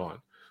worked on.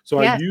 So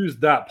I use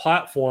that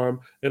platform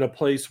in a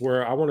place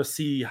where I want to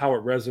see how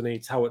it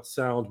resonates, how it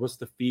sounds, what's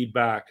the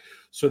feedback,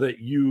 so that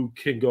you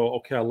can go,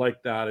 okay, I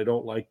like that, I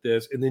don't like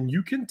this. And then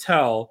you can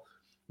tell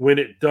when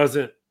it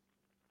doesn't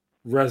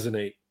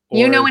resonate.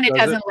 You know when it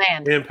doesn't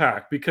land.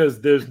 Impact, because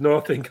there's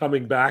nothing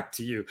coming back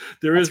to you.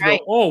 There is no,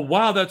 oh,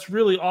 wow, that's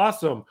really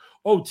awesome.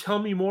 Oh, tell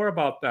me more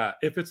about that.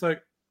 If it's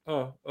like,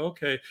 oh,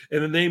 okay.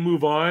 And then they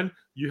move on,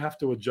 you have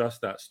to adjust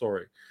that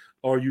story,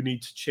 or you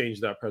need to change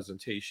that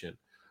presentation.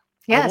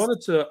 Yes.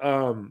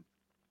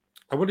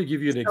 I want to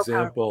give you an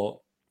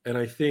example, and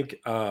I think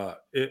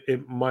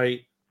it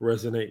might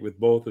resonate with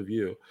both of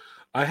you.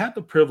 I had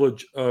the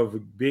privilege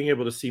of being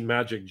able to see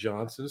Magic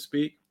Johnson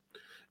speak.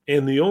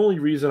 And the only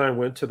reason I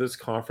went to this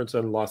conference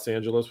in Los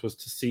Angeles was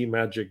to see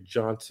Magic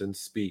Johnson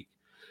speak.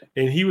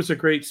 And he was a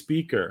great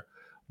speaker.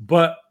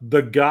 But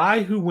the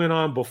guy who went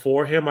on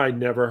before him, I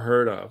never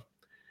heard of.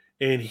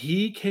 And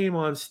he came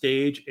on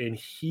stage and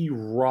he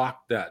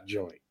rocked that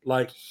joint.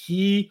 Like,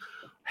 he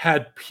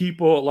had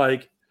people,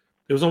 like,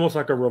 it was almost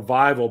like a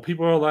revival.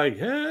 People are like,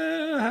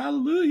 hey,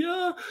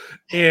 hallelujah.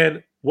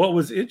 And what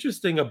was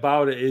interesting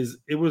about it is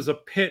it was a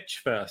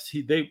pitch fest.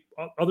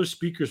 Other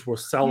speakers were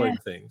selling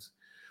things.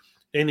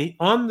 And he,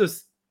 on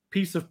this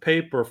piece of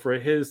paper for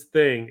his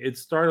thing, it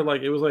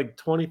was like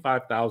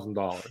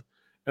 $25,000.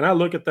 And I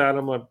look at that and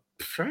I'm like,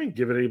 I ain't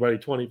giving anybody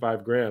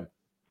 25 grand.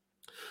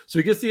 So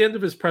he gets to the end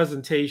of his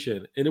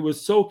presentation, and it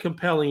was so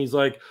compelling. He's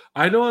like,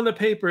 I know on the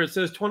paper it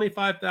says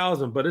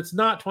 25,000, but it's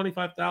not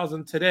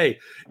 25,000 today.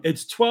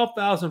 It's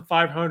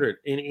 12,500.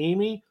 And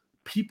Amy,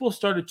 people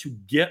started to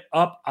get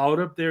up out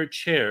of their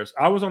chairs.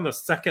 I was on the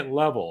second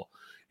level,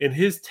 and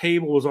his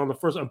table was on the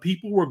first, and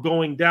people were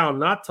going down,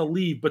 not to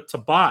leave, but to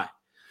buy.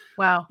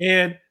 Wow.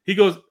 And he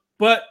goes,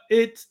 but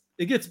it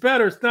gets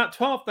better. It's not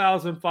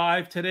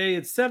 12,500 today.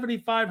 It's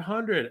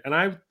 7,500. And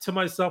I to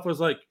myself was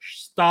like,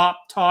 stop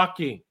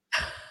talking.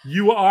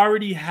 You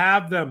already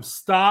have them.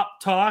 Stop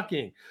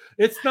talking.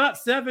 It's not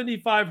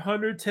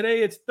 7,500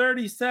 today. It's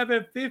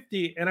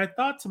 3,750. And I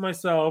thought to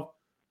myself,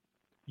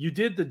 you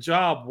did the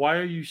job. Why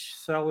are you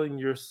selling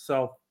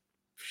yourself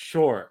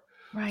short?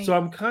 Right. So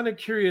I'm kind of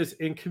curious,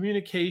 in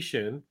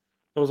communication,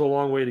 that was a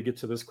long way to get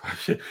to this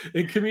question.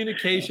 In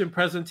communication,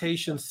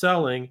 presentation,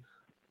 selling,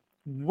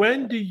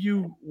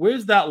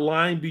 where's that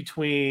line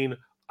between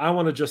I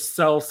want to just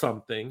sell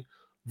something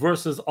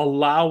versus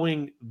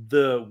allowing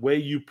the way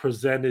you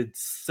presented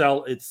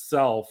sell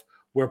itself,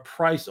 where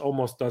price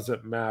almost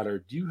doesn't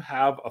matter? Do you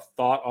have a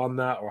thought on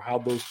that, or how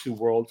those two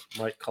worlds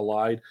might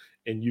collide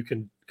and you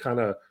can kind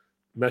of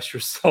mess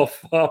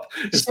yourself up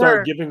and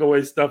start giving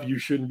away stuff you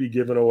shouldn't be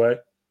giving away?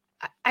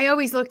 I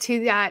always look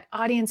to that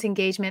audience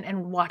engagement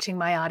and watching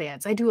my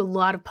audience. I do a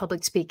lot of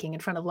public speaking in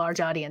front of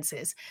large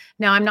audiences.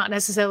 Now, I'm not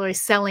necessarily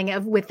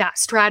selling with that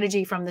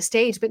strategy from the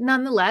stage, but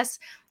nonetheless,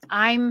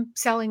 I'm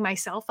selling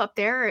myself up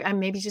there. I'm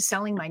maybe just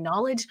selling my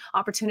knowledge,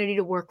 opportunity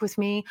to work with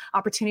me,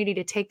 opportunity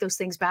to take those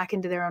things back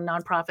into their own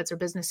nonprofits or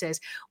businesses,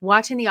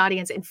 watching the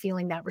audience and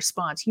feeling that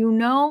response. You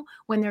know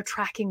when they're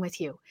tracking with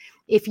you.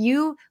 If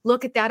you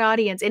look at that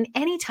audience, and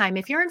anytime,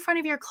 if you're in front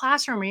of your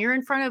classroom or you're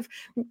in front of,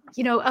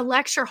 a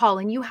lecture hall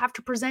and you have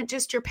to present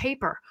just your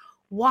paper,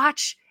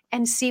 watch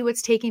and see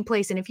what's taking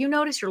place. And if you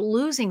notice you're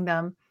losing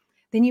them,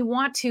 then you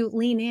want to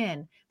lean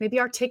in, maybe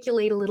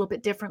articulate a little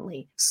bit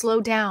differently,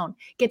 slow down,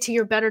 get to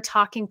your better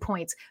talking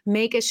points,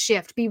 make a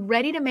shift, be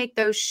ready to make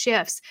those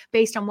shifts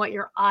based on what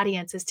your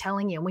audience is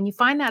telling you. When you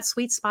find that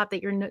sweet spot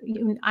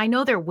that I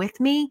know they're with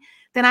me,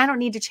 then I don't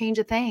need to change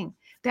a thing.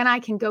 Then I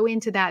can go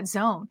into that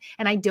zone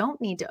and I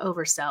don't need to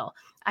oversell.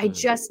 I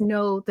just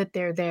know that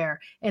they're there.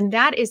 And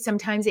that is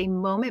sometimes a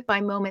moment by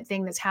moment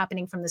thing that's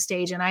happening from the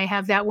stage. And I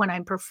have that when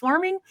I'm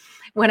performing,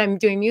 when I'm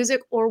doing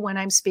music, or when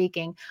I'm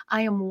speaking.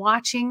 I am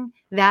watching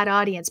that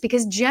audience,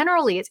 because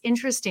generally it's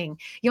interesting.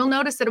 You'll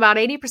notice that about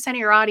 80% of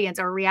your audience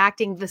are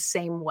reacting the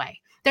same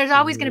way. There's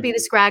always going to be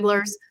the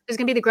scragglers. There's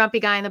going to be the grumpy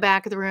guy in the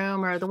back of the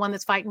room, or the one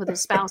that's fighting with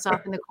his spouse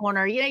off in the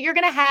corner. You're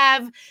going to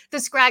have the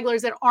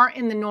scragglers that aren't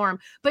in the norm.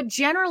 But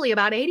generally,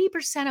 about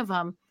 80% of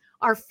them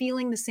are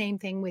feeling the same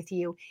thing with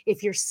you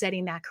if you're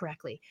setting that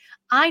correctly.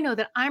 I know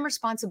that I'm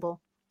responsible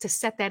to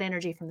set that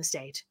energy from the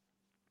stage.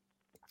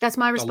 That's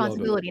my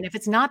responsibility. And if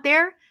it's not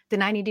there,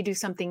 then I need to do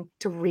something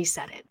to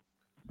reset it.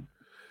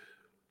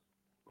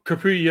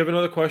 Capri, you have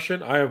another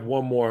question? I have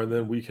one more, and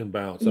then we can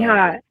bounce.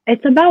 Yeah,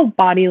 it's about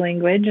body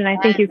language, and I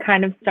think you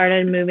kind of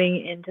started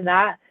moving into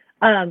that.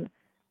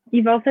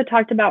 You've also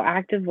talked about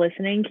active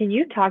listening. Can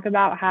you talk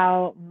about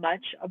how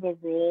much of a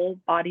role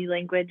body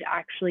language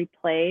actually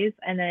plays,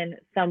 and then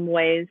some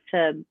ways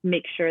to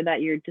make sure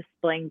that you're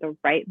displaying the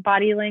right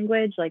body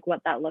language, like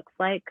what that looks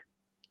like?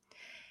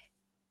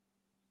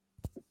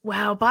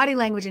 Wow, body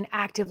language and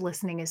active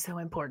listening is so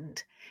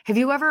important. Have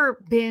you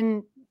ever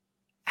been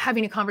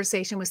having a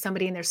conversation with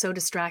somebody and they're so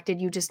distracted,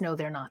 you just know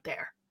they're not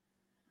there?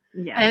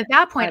 Yeah. And at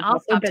that point, I'll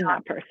stop been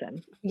talking. That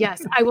person.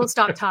 Yes, I will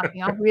stop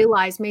talking. I'll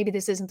realize maybe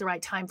this isn't the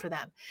right time for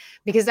them,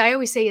 because I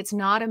always say it's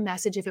not a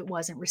message if it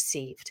wasn't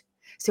received.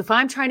 So if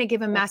I'm trying to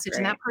give a message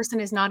and that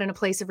person is not in a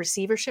place of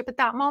receivership at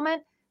that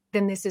moment,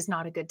 then this is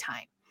not a good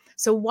time.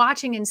 So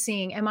watching and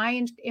seeing, am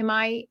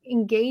I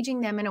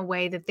engaging them in a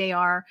way that they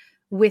are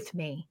with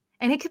me?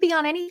 And it could be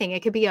on anything.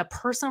 It could be a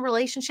personal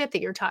relationship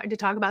that you're to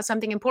talk about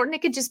something important.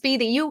 It could just be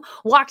that you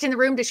walked in the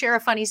room to share a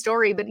funny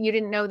story, but you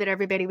didn't know that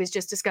everybody was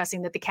just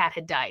discussing that the cat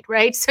had died,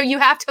 right? So you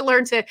have to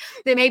learn that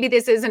maybe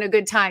this isn't a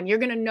good time. You're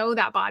going to know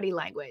that body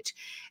language.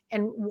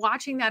 And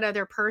watching that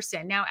other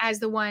person. Now, as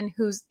the one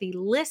who's the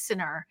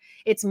listener,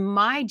 it's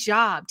my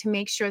job to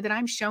make sure that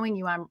I'm showing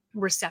you I'm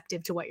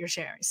receptive to what you're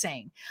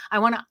saying. I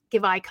want to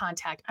give eye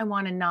contact. I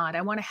want to nod.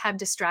 I want to have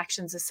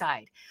distractions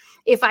aside.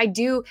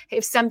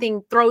 If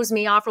something throws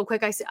me off real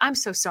quick, I say, I'm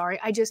so sorry.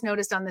 I just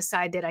noticed on the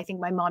side that I think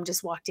my mom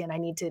just walked in. I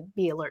need to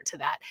be alert to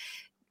that.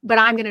 But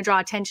I'm going to draw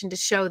attention to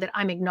show that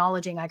I'm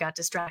acknowledging I got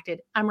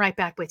distracted. I'm right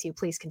back with you.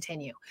 Please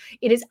continue.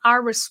 It is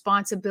our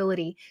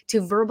responsibility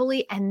to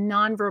verbally and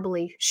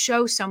non-verbally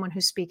show someone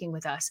who's speaking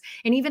with us.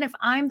 And even if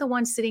I'm the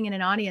one sitting in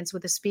an audience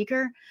with a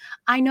speaker,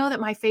 I know that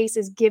my face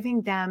is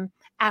giving them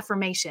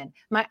affirmation.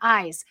 My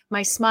eyes,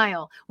 my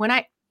smile. When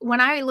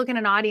I look in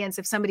an audience,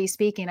 if somebody's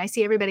speaking, I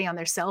see everybody on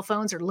their cell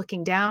phones or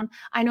looking down,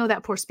 I know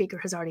that poor speaker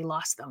has already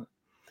lost them.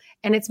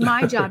 And it's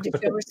my job to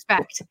show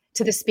respect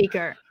to the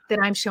speaker, that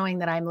I'm showing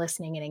that I'm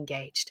listening and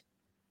engaged,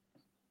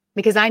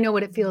 because I know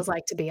what it feels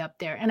like to be up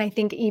there. And I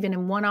think even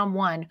in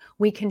one-on-one,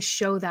 we can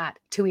show that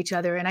to each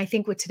other. And I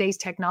think with today's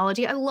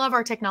technology, I love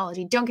our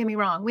technology. Don't get me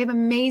wrong. We have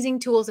amazing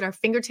tools at our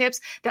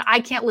fingertips that I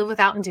can't live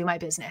without and do my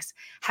business.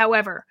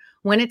 However,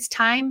 when it's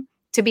time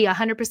to be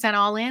 100%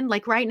 all in,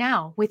 like right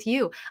now with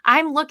you.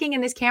 I'm looking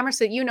in this camera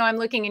so you know I'm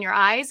looking in your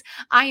eyes.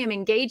 I am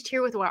engaged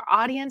here with our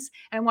audience,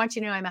 and I want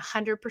you to know I'm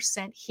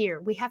 100%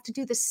 here. We have to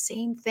do the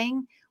same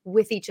thing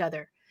with each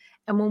other.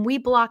 And when we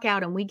block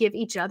out and we give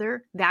each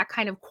other that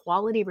kind of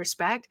quality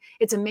respect,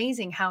 it's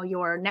amazing how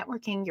your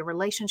networking, your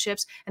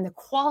relationships, and the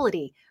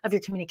quality of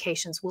your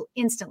communications will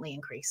instantly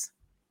increase.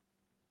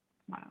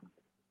 Wow.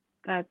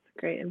 That's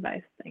great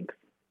advice. Thanks.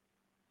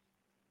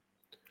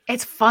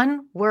 It's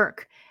fun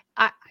work.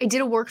 I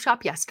did a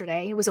workshop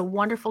yesterday. It was a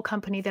wonderful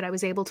company that I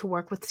was able to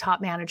work with the top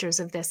managers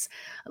of this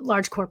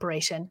large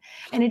corporation.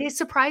 And it is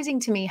surprising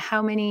to me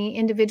how many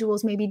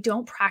individuals maybe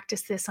don't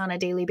practice this on a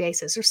daily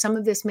basis, or some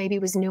of this maybe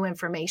was new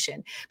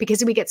information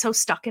because we get so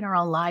stuck in our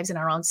own lives and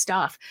our own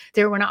stuff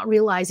that we're not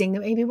realizing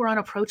that maybe we're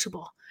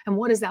unapproachable. And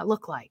what does that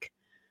look like?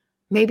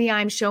 Maybe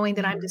I'm showing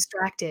that I'm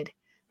distracted.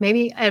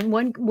 Maybe, and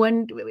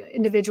one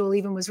individual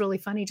even was really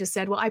funny, just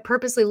said, well, I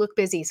purposely look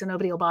busy so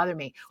nobody will bother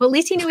me. Well, at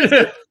least he knew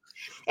he's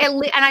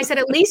and I said,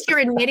 at least you're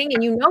admitting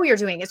and you know you're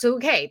doing it. So,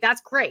 okay,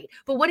 that's great.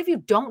 But what if you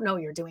don't know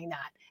you're doing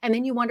that? And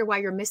then you wonder why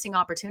you're missing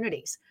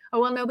opportunities. Oh,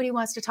 well, nobody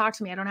wants to talk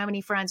to me. I don't have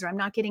any friends, or I'm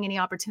not getting any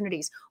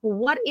opportunities. Well,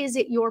 what is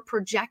it you're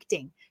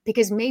projecting?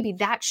 Because maybe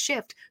that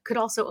shift could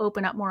also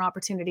open up more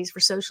opportunities for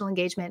social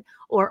engagement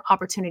or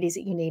opportunities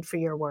that you need for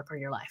your work or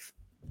your life.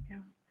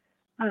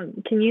 Yeah.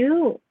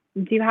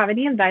 Do you have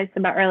any advice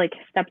about, or like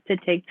steps to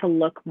take to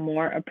look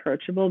more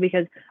approachable?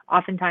 Because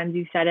oftentimes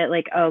you said it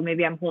like, oh,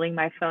 maybe I'm holding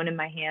my phone in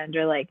my hand,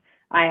 or like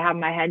I have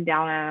my head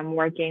down and I'm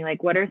working.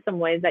 Like, what are some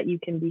ways that you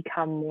can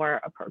become more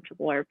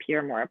approachable or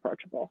appear more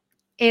approachable?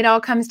 It all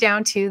comes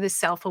down to the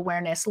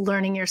self-awareness,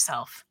 learning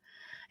yourself.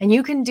 And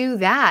you can do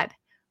that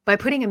by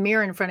putting a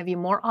mirror in front of you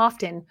more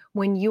often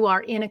when you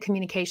are in a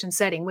communication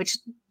setting, which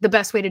the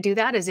best way to do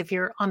that is if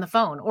you're on the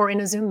phone or in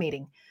a Zoom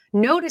meeting.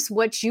 Notice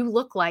what you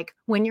look like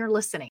when you're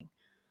listening.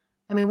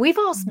 I mean, we've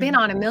all been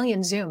on a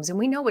million Zooms and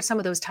we know what some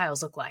of those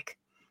tiles look like.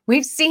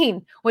 We've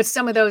seen what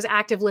some of those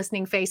active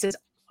listening faces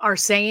are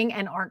saying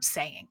and aren't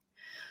saying.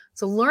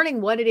 So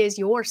learning what it is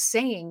you're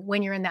saying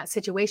when you're in that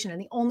situation.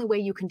 And the only way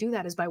you can do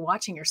that is by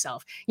watching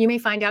yourself. You may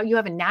find out you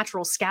have a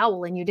natural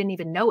scowl and you didn't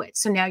even know it.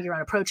 So now you're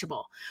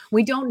unapproachable.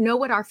 We don't know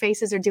what our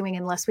faces are doing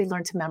unless we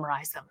learn to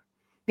memorize them,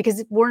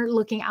 because we're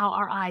looking out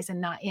our eyes and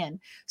not in.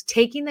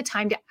 Taking the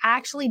time to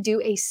actually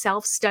do a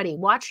self-study.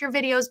 Watch your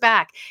videos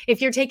back.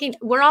 If you're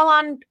we're all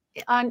on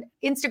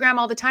Instagram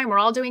all the time. We're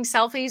all doing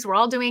selfies. We're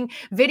all doing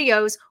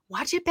videos.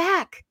 Watch it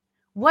back.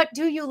 What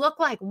do you look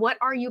like? What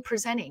are you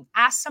presenting?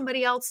 Ask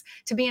somebody else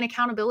to be an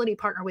accountability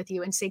partner with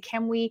you and say,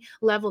 can we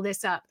level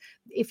this up?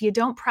 If you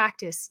don't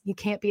practice, you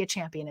can't be a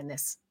champion in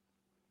this.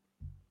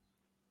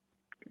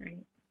 Great.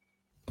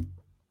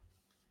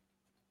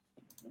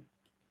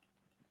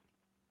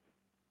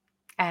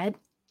 Ed?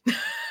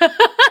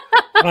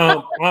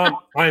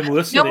 I'm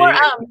listening. No more,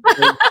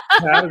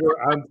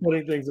 I'm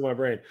putting things in my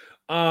brain.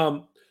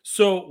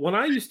 So when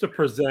I used to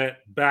present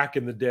back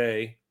in the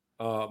day,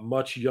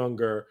 much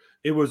younger,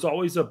 it was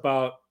always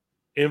about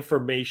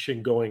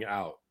information going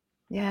out.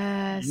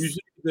 Yes.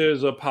 Usually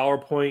there's a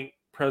PowerPoint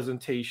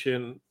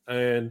presentation,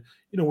 and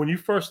when you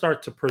first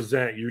start to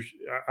present,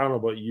 I don't know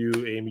about you,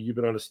 Amy, you've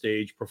been on a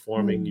stage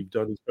performing, you've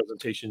done these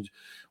presentations,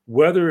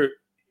 whether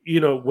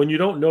when you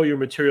don't know your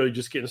material, you're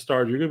just getting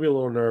started, you're gonna be a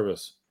little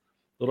nervous,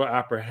 a little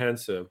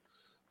apprehensive.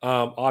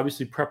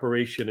 Obviously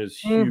preparation is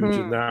huge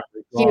in that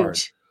regard.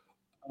 Huge.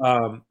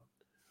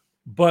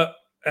 But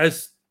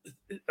as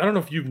I don't know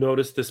if you've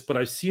noticed this, but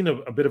I've seen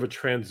a bit of a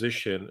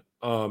transition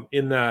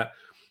in that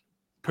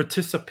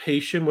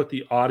participation with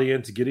the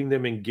audience, getting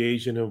them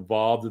engaged and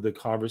involved in the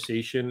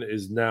conversation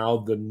is now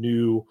the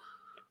new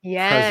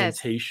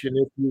presentation,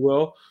 if you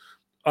will.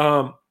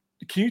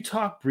 Can you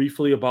talk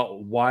briefly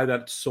about why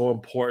that's so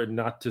important,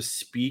 not to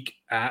speak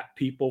at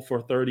people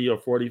for 30 or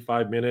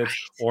 45 minutes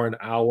or an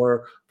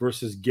hour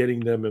versus getting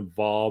them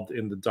involved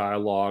in the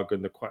dialogue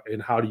and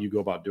how do you go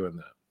about doing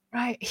that?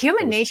 Right.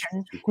 Human nature.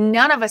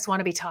 None of us want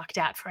to be talked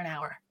at for an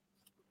hour.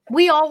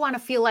 We all want to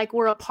feel like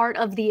we're a part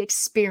of the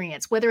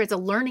experience, whether it's a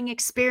learning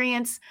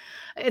experience,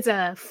 it's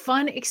a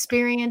fun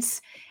experience.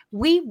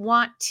 We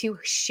want to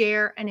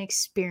share an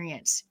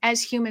experience.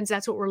 As humans,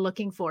 that's what we're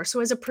looking for. So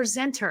as a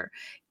presenter,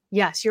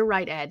 yes, you're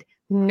right, Ed.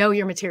 Know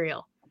your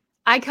material.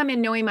 I come in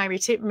knowing my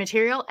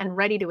material and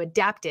ready to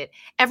adapt it.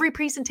 Every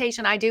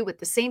presentation I do with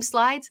the same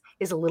slides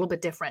is a little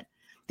bit different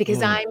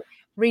because I'm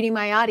reading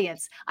my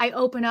audience. I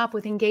open up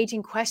with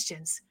engaging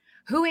questions.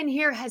 Who in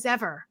here has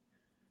ever?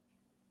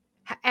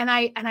 And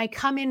I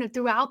come in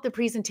throughout the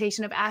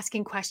presentation of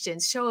asking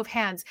questions, show of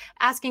hands,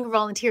 asking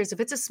volunteers. If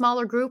it's a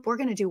smaller group, we're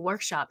going to do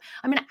workshop.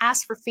 I'm going to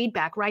ask for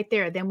feedback right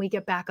there. Then we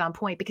get back on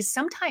point, because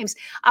sometimes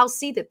I'll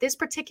see that this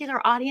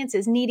particular audience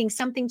is needing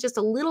something just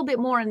a little bit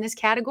more in this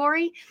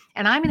category.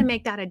 And I'm going to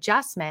make that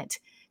adjustment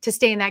to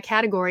stay in that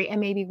category and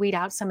maybe weed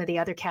out some of the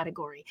other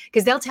category,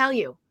 because they'll tell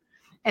you.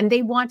 And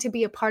they want to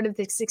be a part of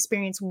this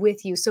experience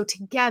with you. So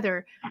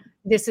together,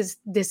 this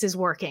is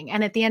working.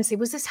 And at the end, say,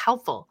 was this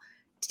helpful?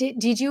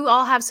 Did you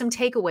all have some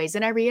takeaways?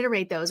 And I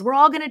reiterate those. We're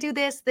all going to do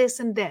this, this,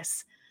 and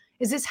this.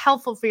 Is this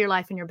helpful for your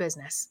life and your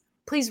business?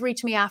 please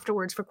reach me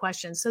afterwards for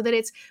questions, so that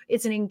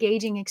it's an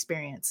engaging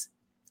experience.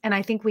 And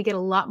I think we get a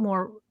lot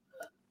more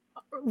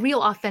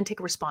real authentic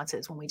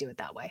responses when we do it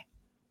that way.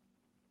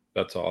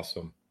 That's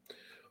awesome.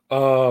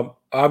 I'm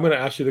going to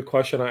ask you the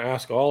question I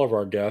ask all of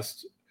our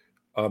guests.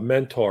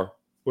 Mentor.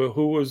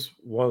 Who was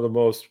one of the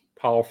most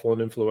powerful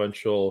and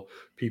influential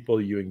people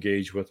you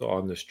engage with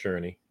on this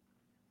journey?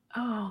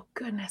 Oh,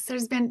 goodness.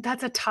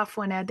 That's a tough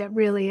one, Ed. That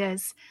really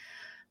is.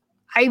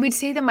 I would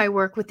say that my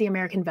work with the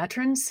American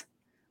veterans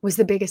was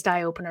the biggest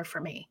eye opener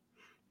for me,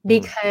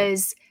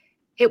 because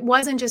it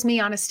wasn't just me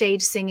on a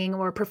stage singing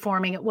or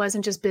performing. It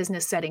wasn't just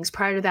business settings.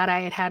 Prior to that, I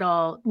had had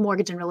all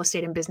mortgage and real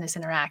estate and business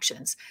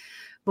interactions.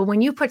 But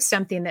when you put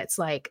something that's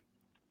like,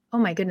 oh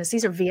my goodness,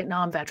 these are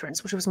Vietnam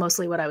veterans, which was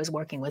mostly what I was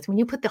working with. When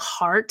you put the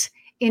heart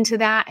into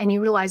that and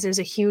you realize there's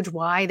a huge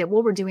why, that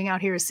what we're doing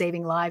out here is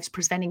saving lives,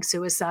 preventing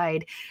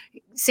suicide,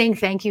 saying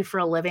thank you for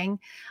a living,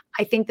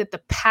 I think that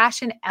the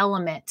passion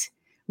element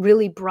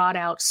really brought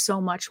out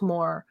so much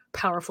more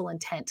powerful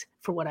intent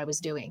for what I was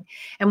doing.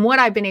 And what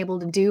I've been able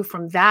to do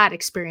from that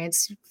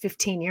experience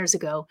 15 years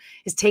ago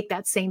is take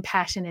that same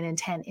passion and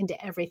intent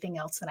into everything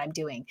else that I'm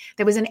doing.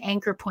 There was an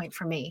anchor point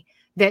for me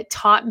that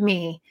taught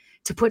me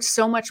to put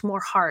so much more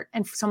heart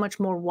and so much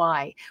more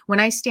why. When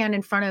I stand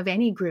in front of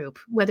any group,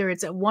 whether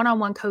it's a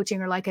one-on-one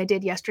coaching or like I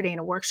did yesterday in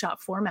a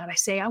workshop format, I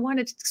say, I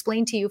wanted to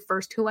explain to you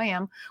first who I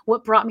am,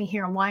 what brought me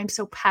here, and why I'm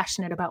so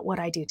passionate about what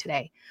I do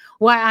today,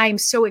 why I'm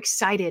so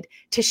excited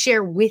to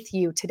share with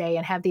you today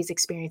and have these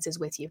experiences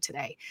with you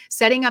today.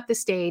 Setting up the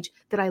stage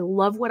that I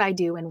love what I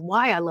do and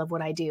why I love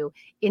what I do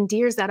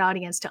endears that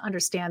audience to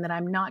understand that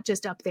I'm not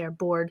just up there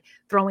bored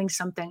throwing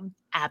something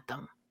at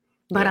them,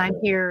 but I'm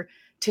here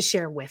to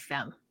share with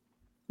them.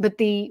 But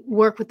the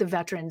work with the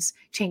veterans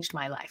changed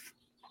my life.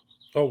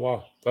 Oh,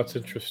 wow. That's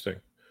interesting.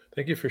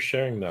 Thank you for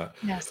sharing that.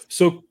 Yes.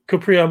 So,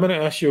 Capri, I'm going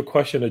to ask you a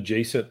question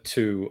adjacent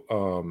to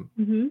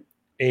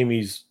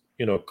Amy's,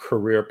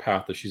 career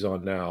path that she's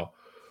on now.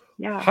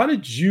 Yeah. How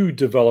did you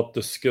develop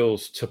the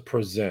skills to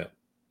present?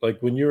 Like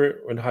when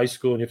you're in high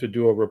school and you have to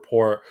do a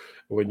report,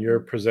 when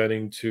you're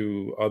presenting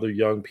to other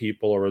young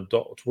people or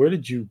adults,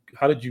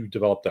 how did you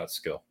develop that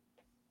skill?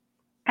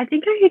 I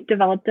think I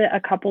developed it a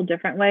couple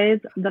different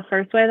ways. The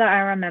first way that I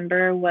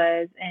remember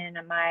was in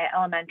my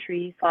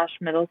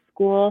elementary/middle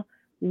school.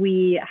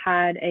 We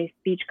had a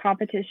speech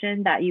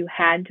competition that you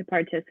had to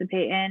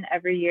participate in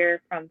every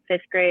year from 5th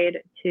grade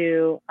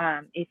to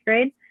 8th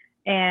grade.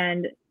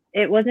 And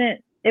it was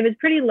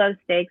pretty low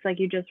stakes. Like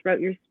you just wrote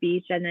your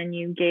speech and then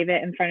you gave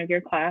it in front of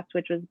your class,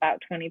 which was about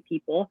 20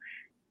 people.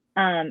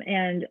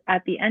 And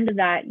at the end of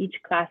that, each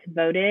class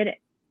voted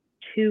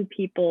 2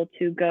 people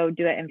to go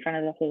do it in front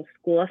of the whole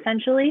school,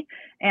 essentially.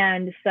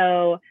 And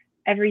so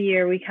every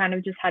year we kind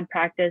of just had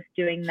practice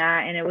doing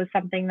that. And it was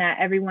something that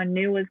everyone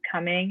knew was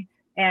coming.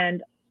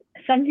 And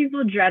some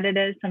people dreaded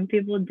it, some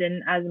people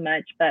didn't as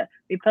much, but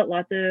we put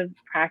lots of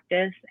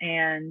practice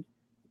and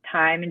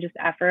time and just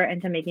effort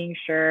into making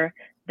sure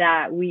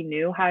that we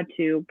knew how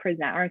to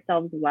present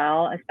ourselves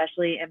well,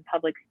 especially in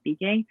public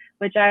speaking,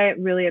 which I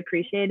really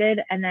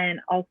appreciated. And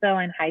then also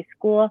in high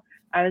school,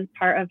 I was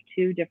part of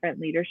 2 different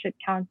leadership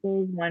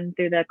councils, one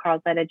through the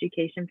Carlsbad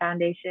Education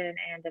Foundation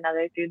and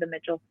another through the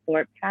Mitchell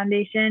Thorpe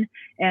Foundation.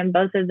 And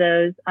both of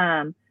those,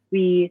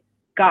 we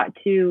got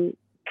to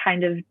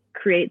kind of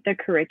create the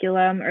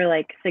curriculum or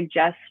like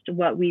suggest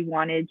what we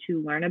wanted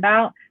to learn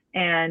about.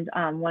 And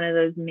one of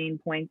those main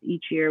points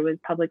each year was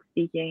public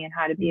speaking and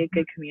how to be a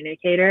good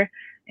communicator.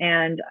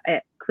 And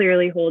it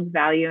clearly holds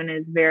value and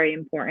is very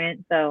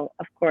important. So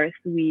of course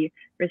we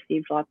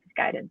received lots of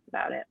guidance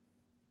about it.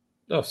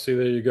 Oh, see,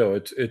 there you go.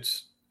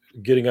 It's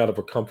getting out of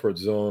a comfort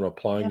zone,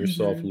 applying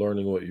yourself,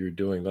 learning what you're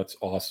doing. That's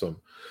awesome.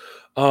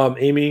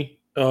 Amy,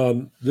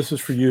 this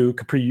is for you.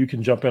 Capri, you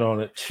can jump in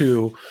on it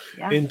too.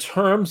 Yeah. In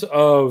terms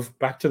of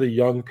back to the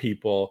young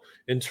people,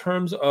 in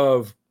terms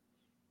of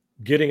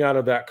getting out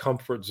of that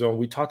comfort zone,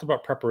 we talked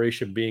about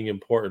preparation being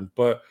important,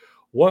 but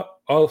what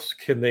else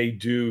can they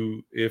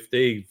do if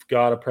they've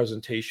got a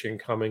presentation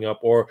coming up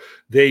or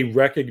they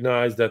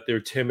recognize that they're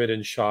timid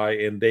and shy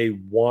and they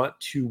want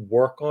to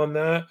work on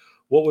that?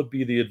 What would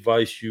be the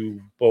advice you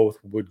both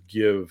would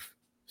give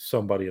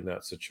somebody in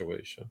that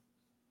situation?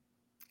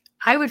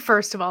 I would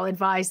first of all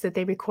advise that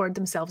they record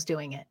themselves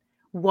doing it.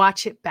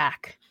 Watch it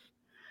back.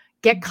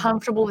 Get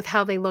comfortable with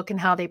how they look and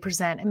how they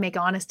present and make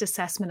honest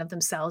assessment of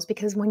themselves.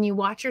 Because when you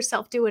watch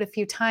yourself do it a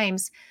few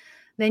times,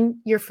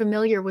 then you're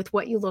familiar with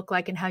what you look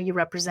like and how you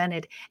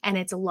represented. And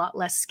it's a lot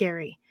less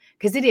scary.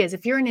 Because it is.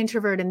 If you're an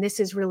introvert and this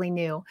is really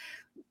new,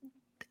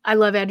 I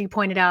love, Ed, you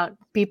pointed out,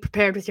 be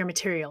prepared with your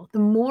material. The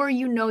more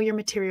you know your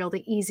material,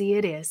 the easier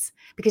it is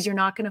because you're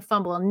not going to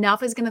fumble.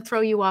 Enough is going to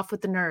throw you off with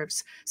the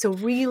nerves. So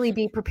really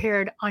be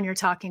prepared on your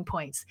talking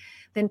points.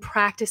 Then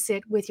practice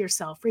it with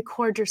yourself.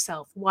 Record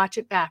yourself. Watch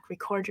it back.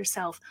 Record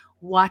yourself.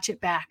 Watch it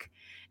back.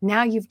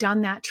 Now you've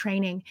done that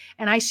training.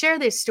 And I share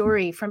this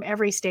story from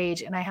every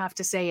stage, and I have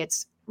to say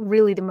it's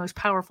really the most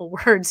powerful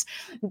words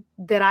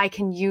that I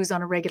can use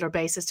on a regular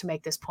basis to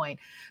make this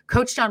point.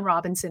 Coach John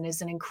Robinson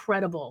is an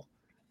incredible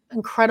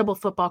incredible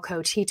football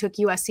coach. He took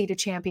USC to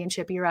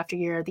championship year after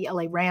year, the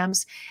LA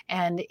Rams.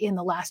 And in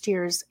the last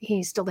years,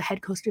 he's still the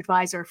head coach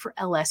advisor for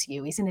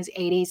LSU. He's in his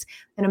 80s,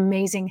 an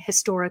amazing,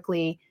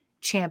 historically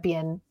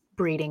champion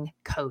breeding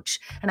coach.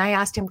 And I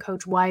asked him,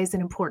 Coach, why is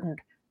it important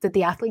that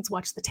the athletes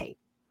watch the tape?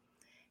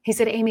 He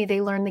said, Amy,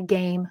 they learn the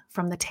game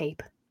from the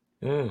tape.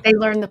 They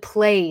learn the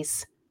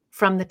plays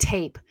from the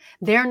tape.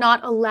 They're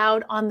not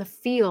allowed on the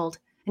field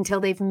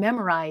until they've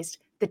memorized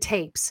the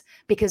tapes,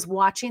 because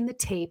watching the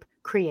tape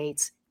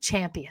creates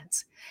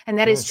champions. And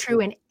that is true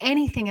in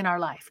anything in our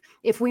life.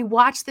 If we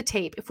watch the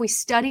tape, if we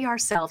study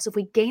ourselves, if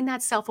we gain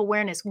that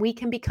self-awareness, we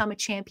can become a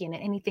champion in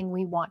anything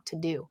we want to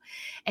do.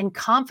 And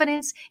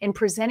confidence in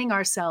presenting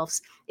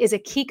ourselves is a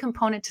key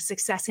component to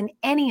success in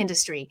any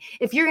industry.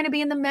 If you're going to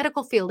be in the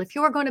medical field, if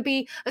you're going to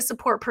be a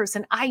support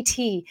person,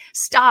 IT,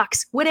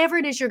 stocks, whatever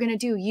it is you're going to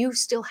do, you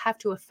still have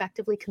to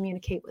effectively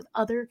communicate with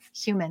other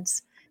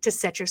humans to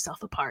set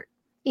yourself apart,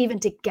 even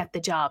to get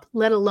the job,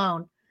 let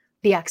alone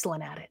be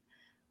excellent at it.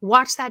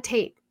 Watch that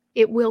tape.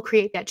 It will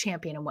create that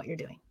champion in what you're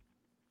doing.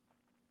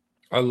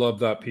 I love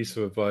that piece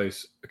of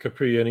advice.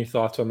 Capri, any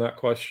thoughts on that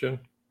question?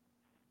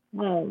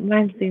 Well,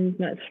 mine seems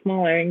much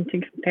smaller in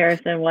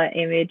comparison to what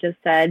Amy just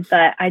said,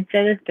 but I'd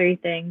say the three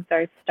things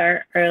are: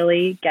 start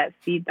early, get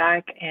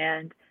feedback,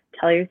 and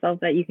tell yourself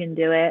that you can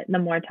do it. The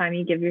more time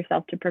you give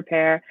yourself to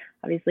prepare,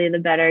 obviously, the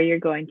better you're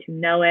going to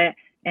know it.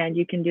 And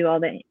you can do all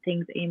the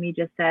things Amy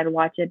just said,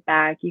 watch it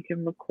back, you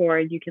can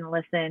record, you can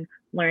listen,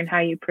 learn how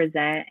you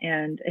present.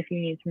 And if you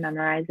need to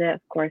memorize it,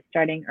 of course,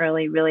 starting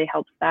early really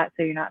helps that,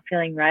 so you're not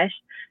feeling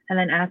rushed. And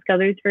then ask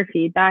others for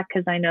feedback,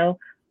 because I know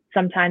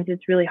sometimes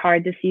it's really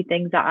hard to see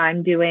things that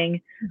I'm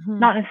doing,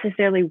 not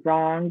necessarily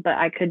wrong, but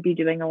I could be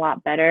doing a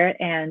lot better,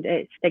 and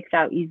it sticks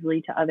out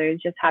easily to others.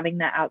 Just having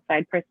that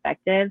outside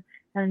perspective,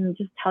 and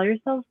just tell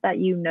yourself that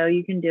you know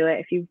you can do it.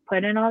 If you've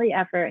put in all the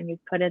effort and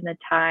you've put in the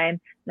time,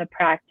 the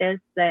practice,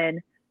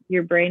 then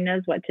your brain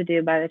knows what to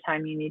do by the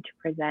time you need to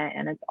present,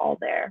 and it's all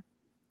there.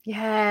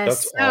 Yes,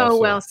 That's so awesome.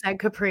 well said,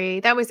 Capri.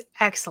 That was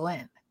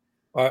excellent.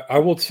 I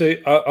will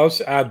say, I'll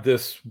just add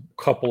this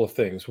couple of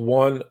things.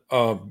 One,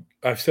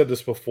 I've said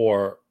this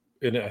before,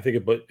 and I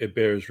think it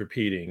bears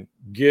repeating.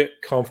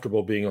 Get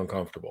comfortable being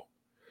uncomfortable.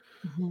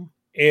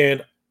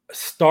 And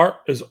start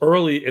as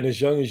early and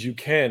as young as you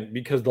can,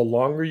 because the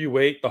longer you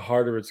wait, the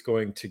harder it's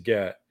going to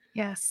get.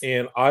 Yes.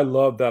 And I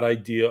love that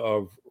idea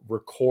of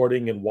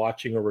recording and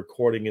watching a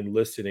recording and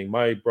listening.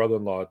 My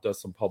brother-in-law does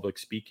some public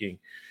speaking,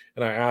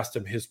 and I asked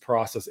him his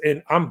process.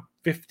 And I'm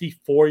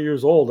 54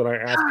 years old, and I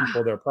ask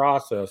people their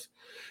process.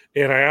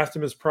 And I asked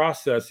him his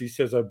process. He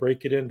says, I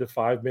break it into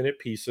 5-minute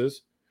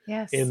pieces.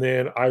 Yes. And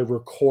then I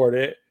record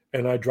it,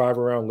 and I drive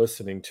around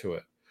listening to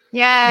it.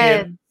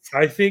 Yes. And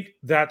I think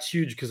that's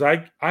huge, because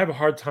I have a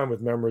hard time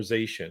with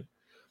memorization.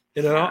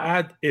 And then I'll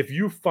add, if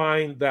you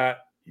find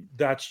that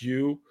that's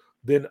you,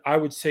 then I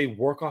would say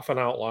work off an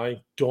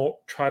outline. Don't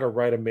try to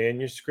write a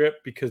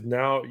manuscript, because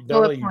now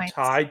not only are you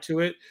tied to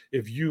it,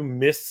 if you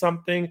miss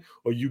something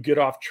or you get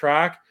off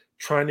track,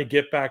 trying to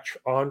get back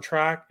on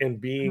track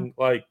and being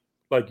like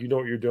you know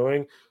what you're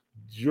doing,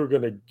 you're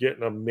gonna get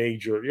in a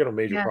major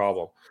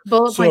problem.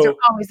 Bullet points are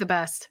always the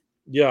best.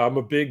 Yeah, I'm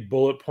a big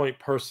bullet point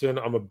person.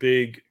 I'm a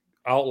big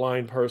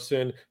outline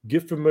person.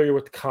 Get familiar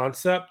with the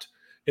concept,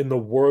 and the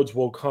words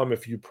will come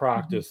if you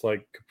practice,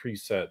 like Capri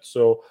said.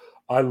 So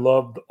I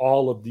loved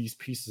all of these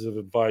pieces of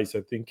advice.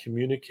 I think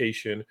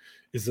communication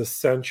is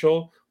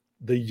essential.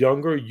 The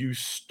younger you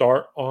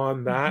start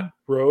on that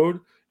road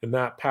and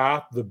that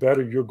path, the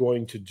better you're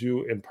going to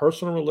do in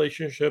personal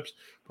relationships,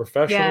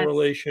 professional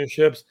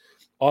relationships.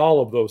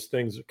 All of those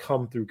things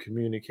come through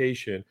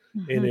communication.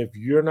 And if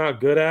you're not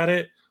good at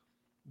it,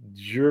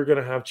 you're going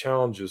to have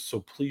challenges.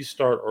 So please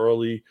start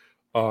early.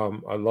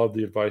 I love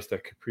the advice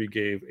that Capri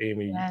gave.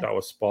 Amy, that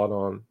was spot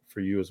on for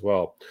you as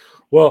well.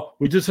 Well,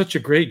 we did such a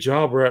great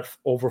job. We're at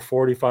over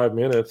 45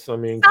 minutes. I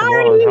mean, come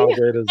on, how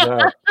great is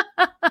that?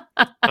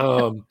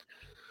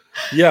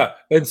 Yeah.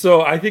 And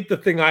so I think the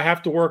thing I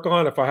have to work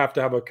on, if I have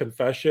to have a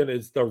confession,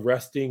 is the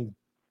resting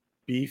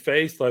bee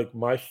face. Like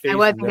my face. I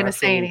wasn't going to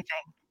say anything.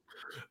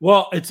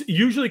 Well, it's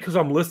usually because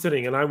I'm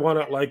listening and I want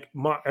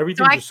to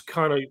everything just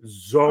kind of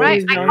zones.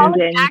 Right. I call it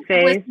the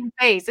active listening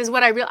face is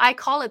what I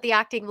call it, the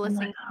active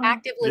listening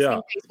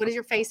face. What is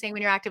your face saying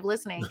when you're active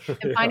listening?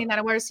 And finding that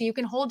awareness so you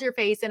can hold your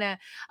face in a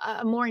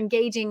more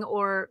engaging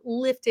or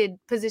lifted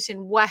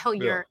position while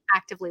you're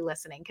actively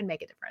listening can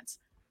make a difference.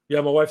 Yeah,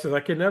 my wife says,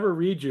 I can never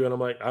read you. And I'm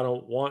like, I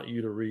don't want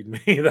you to read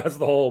me. That's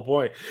the whole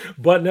point.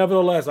 But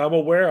nevertheless, I'm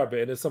aware of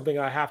it. And it's something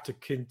I have to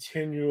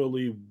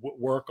continually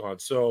work on.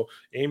 So,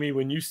 Amy,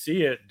 when you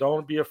see it,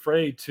 don't be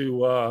afraid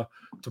to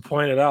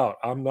point it out.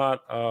 I'm not,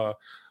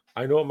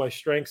 I know what my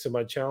strengths and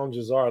my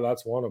challenges are.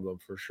 That's one of them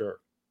for sure.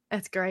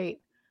 That's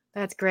great.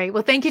 That's great.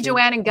 Well, thank you,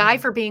 Joanne and Guy,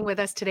 for being with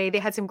us today. They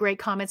had some great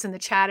comments in the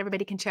chat.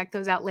 Everybody can check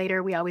those out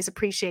later. We always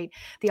appreciate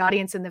the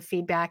audience and the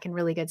feedback and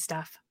really good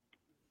stuff.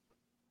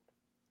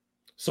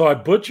 So I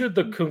butchered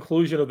the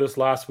conclusion of this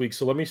last week.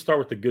 So let me start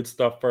with the good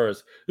stuff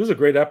first. This is a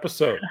great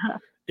episode.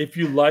 If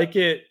you like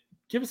it,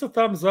 give us a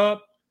thumbs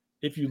up.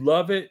 If you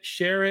love it,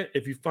 share it.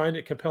 If you find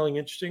it compelling,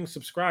 interesting,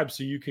 subscribe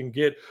so you can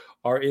get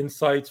our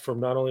insights from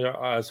not only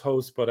as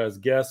hosts, but as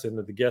guests and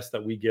the guests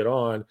that we get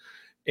on.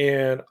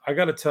 And I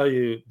got to tell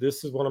you,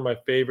 this is one of my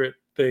favorite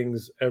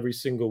things every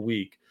single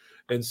week.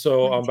 And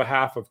so on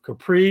behalf of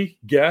Capri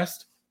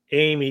guest,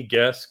 Amy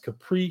guest,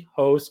 Capri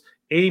host,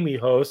 Amy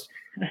host,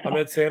 I'm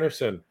Ed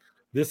Sanderson.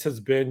 This has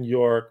been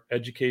your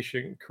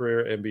Education,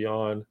 Career, and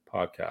Beyond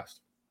podcast.